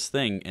beginner's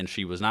thing, and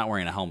she was not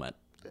wearing a helmet.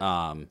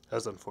 That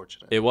was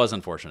unfortunate. It was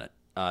unfortunate.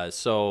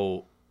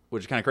 So,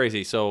 which is kind of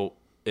crazy. So,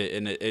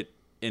 the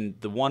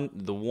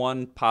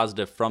one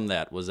positive from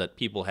that was that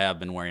people have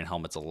been wearing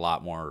helmets a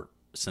lot more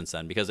since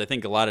then, because I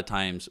think a lot of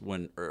times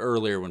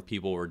earlier when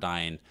people were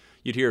dying,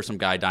 you'd hear of some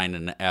guy dying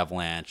in an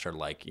avalanche or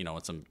like, you know,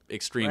 in some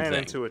extreme Ran thing.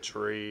 into a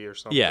tree or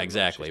something. Yeah,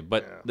 exactly.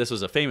 But this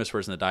was a famous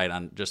person that died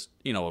on just,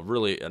 you know, a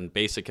really on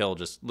basic hill,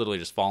 just literally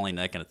just falling,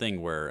 that kind of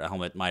thing, where a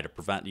helmet might have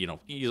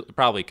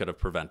probably could have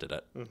prevented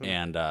it. Mhm.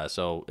 And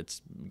so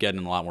it's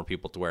getting a lot more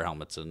people to wear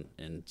helmets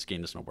in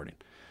skiing and snowboarding.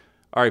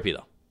 R.I.P.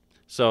 though.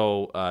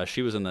 So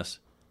she was in this.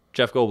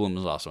 Jeff Goldblum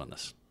was also in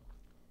this.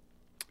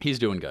 He's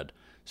doing good.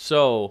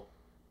 So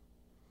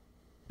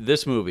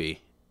this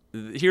movie,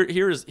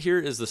 here is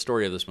the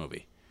story of this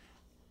movie.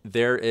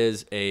 There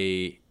is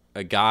a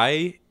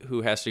guy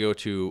who has to go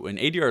to an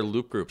ADR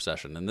loop group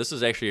session, and this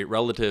is actually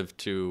relative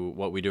to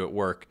what we do at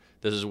work.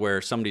 This is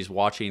where somebody's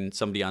watching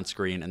somebody on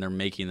screen and they're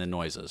making the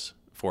noises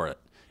for it.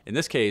 In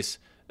this case,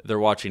 they're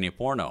watching a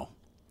porno,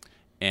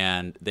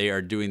 and they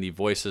are doing the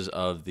voices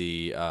of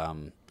the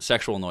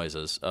sexual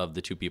noises of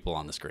the two people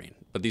on the screen.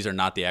 But these are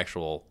not the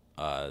actual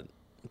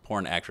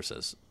porn actors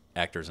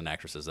and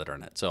actresses that are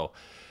in it. So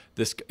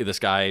this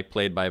guy,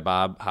 played by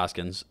Bob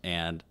Hoskins,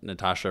 and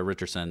Natasha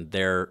Richardson,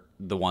 they're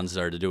the ones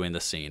that are doing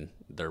this scene.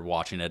 They're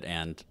watching it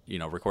and, you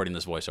know, recording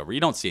this voiceover. You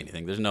don't see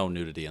anything. There's no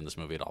nudity in this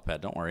movie at all,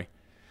 Pat. Don't worry.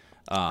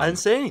 I didn't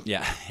say anything.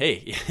 Yeah.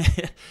 Hey,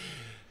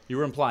 you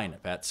were implying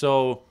it, Pat.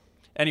 So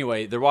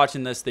anyway, they're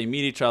watching this. They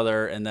meet each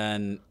other, and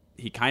then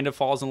he kind of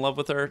falls in love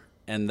with her,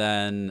 and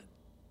then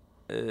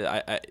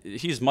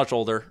he's much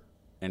older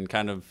and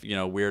kind of, you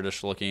know,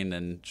 weirdish looking,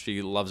 and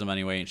she loves him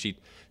anyway. And she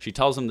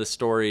tells him this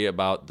story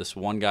about this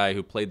one guy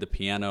who played the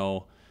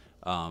piano,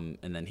 and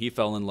then he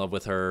fell in love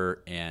with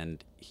her,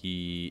 and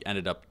he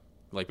ended up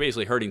like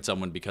basically hurting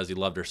someone because he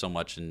loved her so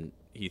much, and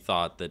he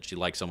thought that she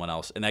liked someone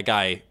else. And that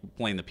guy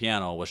playing the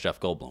piano was Jeff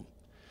Goldblum.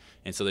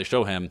 And so they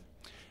show him.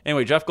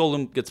 Anyway, Jeff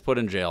Goldblum gets put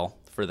in jail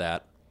for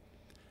that.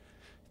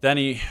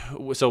 Then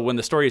so when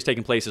the story is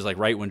taking place is like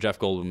right when Jeff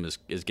Goldblum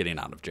is getting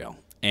out of jail.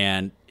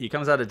 And he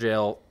comes out of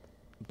jail.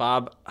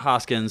 Bob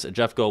Hoskins and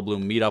Jeff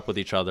Goldblum meet up with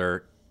each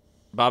other.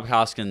 Bob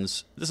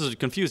Hoskins, this is a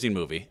confusing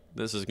movie.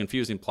 This is a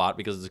confusing plot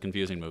because it's a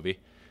confusing movie.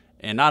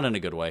 And not in a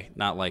good way.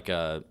 Not like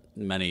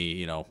many,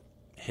 you know,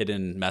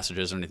 hidden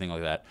messages or anything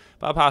like that.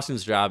 Bob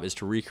Hoskins' job is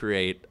to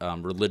recreate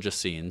religious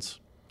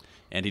scenes.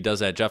 And he does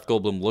that. Jeff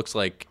Goldblum looks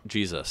like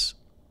Jesus.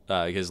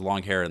 He has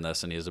long hair in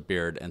this, and he has a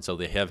beard. And so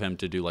they have him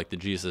to do like the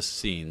Jesus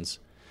scenes.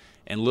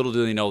 And little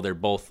do they know, they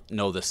both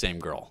know the same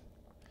girl.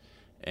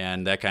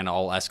 And that kind of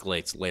all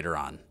escalates later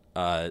on.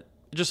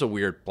 Just a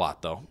weird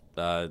plot, though.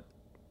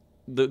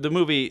 The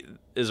movie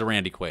is a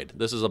Randy Quaid.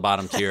 This is a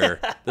bottom tier.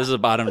 This is a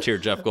bottom tier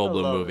Jeff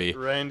Goldblum movie.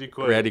 Randy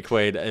Quaid. Randy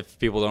Quaid. If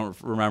people don't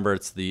remember,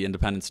 it's the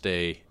Independence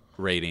Day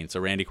rating. So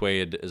Randy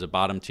Quaid is a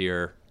bottom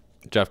tier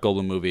Jeff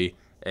Goldblum movie.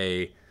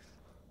 Harry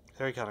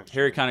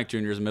Connick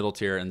Jr. is a middle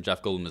tier, and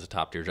Jeff Goldblum is a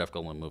top tier Jeff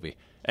Goldblum movie.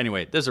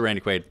 Anyway, this is a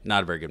Randy Quaid.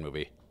 Not a very good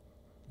movie.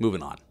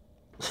 Moving on.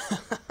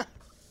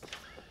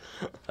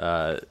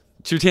 To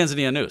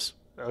Tanzania news.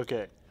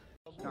 Okay.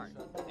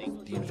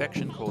 The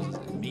infection causes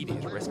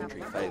immediate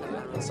respiratory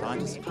failure, and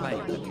scientists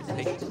claim that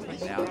mutations may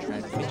now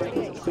transmit.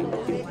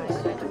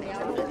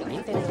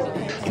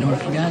 You know what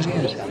Fugazi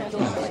is?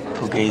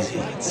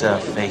 Fugazi, it's a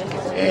fake.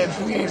 Yeah,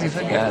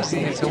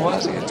 Fugazi, it's a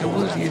wazi, it's a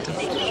woozy, it's a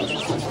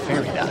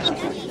fairy dust.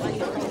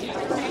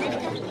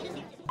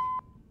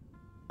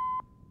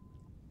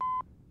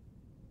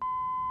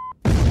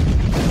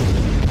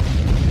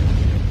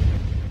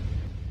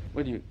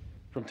 What are you,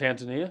 from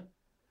Tanzania?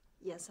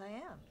 Yes, I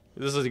am.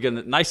 This is, again,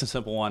 a nice and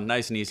simple one,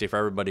 nice and easy for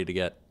everybody to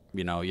get.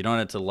 You know, you don't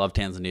have to love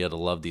Tanzania to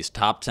love these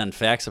top 10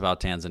 facts about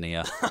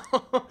Tanzania.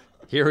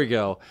 Here we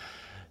go.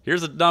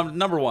 Here's the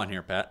number one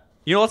here, Pat.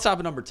 You know, let's stop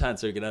at number 10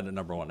 so you can end at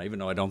number 1, even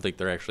though I don't think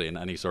they're actually in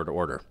any sort of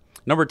order.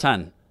 Number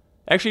 10.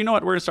 Actually, you know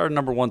what? We're going to start at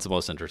number 1's the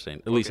most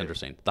interesting, at least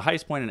interesting. The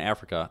highest point in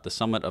Africa, the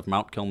summit of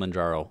Mount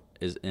Kilimanjaro,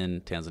 is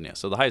in Tanzania.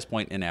 So the highest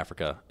point in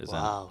Africa is in...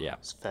 Yeah.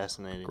 It's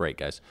fascinating. Great,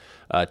 guys.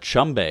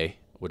 Chumbe,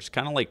 which is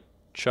kind of like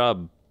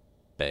Chub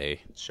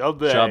Bay.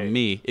 Chub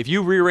Me. If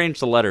you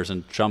rearrange the letters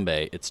in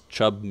Chumbe, it's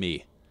Chub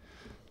Me.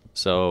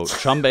 So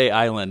Chumbe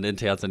Island in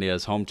Tanzania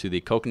is home to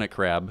the coconut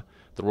crab,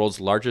 the world's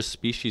largest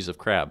species of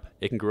crab.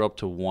 It can grow up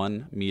to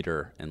 1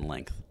 meter in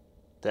length.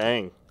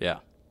 Dang. Yeah.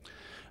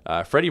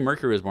 Freddie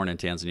Mercury was born in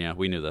Tanzania.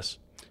 We knew this.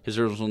 His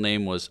original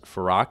name was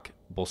Farak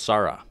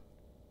Bulsara.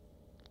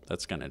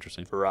 That's kind of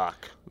interesting.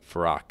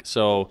 Farak.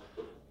 So,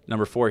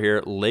 number 4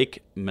 here,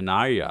 Lake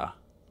Manyara.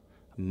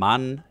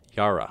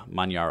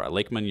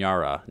 Lake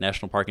Manyara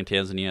National Park in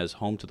Tanzania is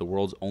home to the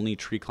world's only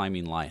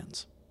tree-climbing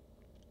lions.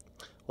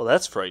 Well,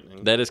 that's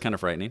frightening. That is kind of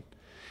frightening.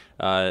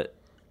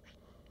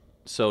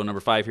 So, number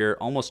 5 here,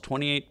 almost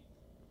 28%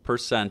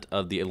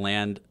 of the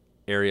land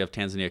area of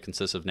Tanzania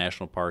consists of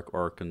national park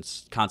or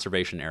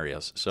conservation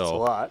areas. So that's a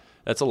lot.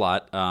 That's a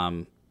lot.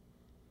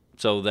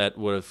 So that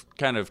would have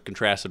kind of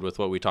contrasted with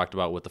what we talked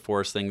about with the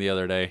forest thing the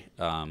other day.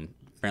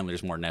 Apparently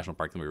there's more national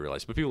park than we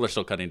realized. But people are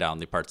still cutting down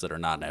the parts that are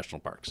not national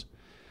parks.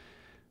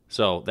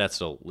 So that's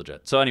still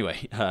legit. So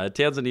anyway,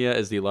 Tanzania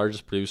is the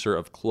largest producer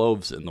of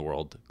cloves in the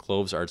world.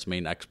 Cloves are its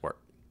main export.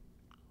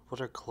 What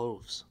are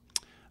cloves?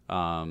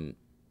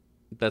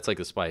 That's like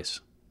a spice.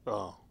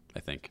 Oh. I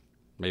think.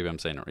 Maybe I'm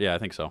saying it. Yeah, I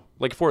think so.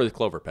 Like 4-leaf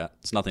clover, Pat.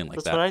 It's nothing like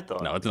That's that. what I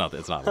thought. No, it's not.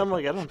 It's not. I'm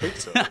like, I don't think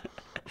so.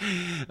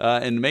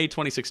 In May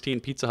 2016,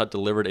 Pizza Hut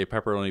delivered a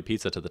pepperoni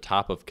pizza to the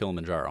top of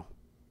Kilimanjaro.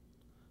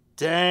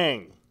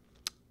 Dang.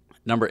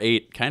 Number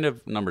 8, kind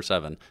of number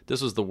 7.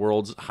 This was the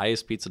world's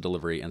highest pizza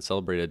delivery and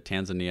celebrated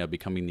Tanzania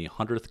becoming the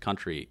 100th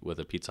country with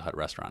a Pizza Hut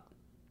restaurant.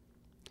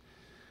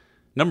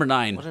 Number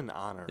 9. What an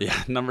honor.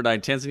 Yeah, number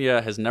 9.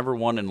 Tanzania has never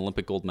won an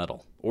Olympic gold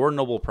medal or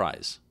Nobel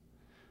Prize,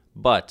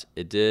 but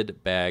it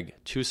did bag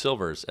 2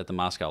 silvers at the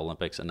Moscow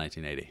Olympics in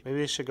 1980. Maybe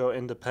they should go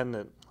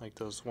independent, like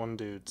those one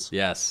dudes.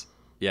 Yes.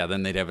 Yeah,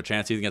 then they'd have a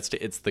chance. You think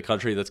it's the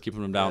country that's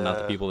keeping them down, not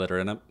the people that are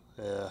in it?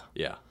 Yeah.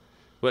 Yeah.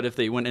 But if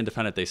they went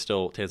independent,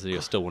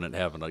 Tanzania still wouldn't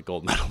have a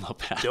gold medal.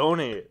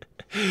 Donate.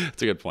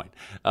 That's a good point.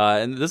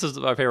 And this is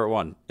my favorite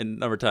one. In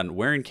number 10,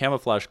 wearing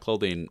camouflage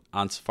clothing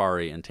on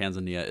safari in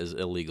Tanzania is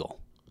illegal.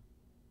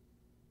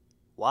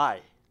 Why?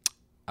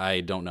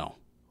 I don't know.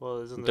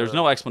 Well, isn't There's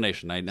no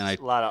explanation. a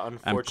lot of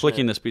unfortunate I'm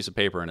clicking this piece of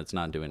paper and it's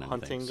not doing anything.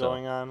 hunting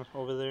going on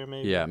over there,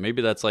 maybe? Yeah,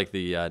 maybe that's like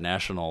the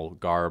national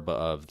garb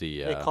of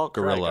the Hey, call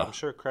guerrilla Craig. I'm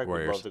sure Craig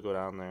warriors. would love to go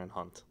down there and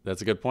hunt.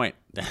 That's a good point.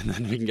 And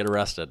then we can get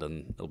arrested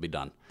and it'll be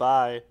done.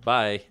 Bye.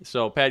 Bye.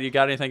 So, Pat, you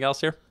got anything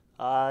else here?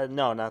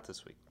 No, not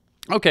this week.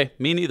 Okay,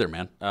 me neither,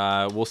 man.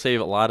 We'll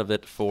save a lot of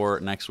it for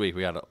next week.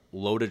 We got a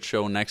loaded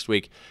show next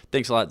week.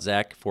 Thanks a lot,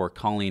 Zach, for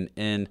calling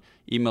in.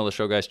 Email the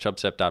show, guys,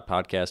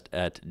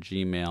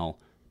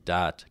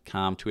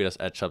 chubstep.podcast@gmail.com. Tweet us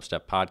at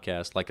Chubstep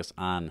Podcast. Like us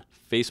on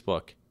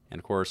Facebook. And,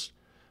 of course,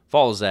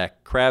 follow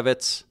Zach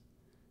Kravitz.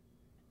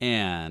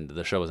 And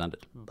the show is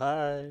ended.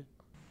 Bye.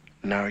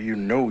 Now you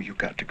know you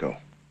got to go.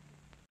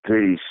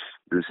 Peace.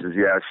 This is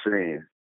Yasin.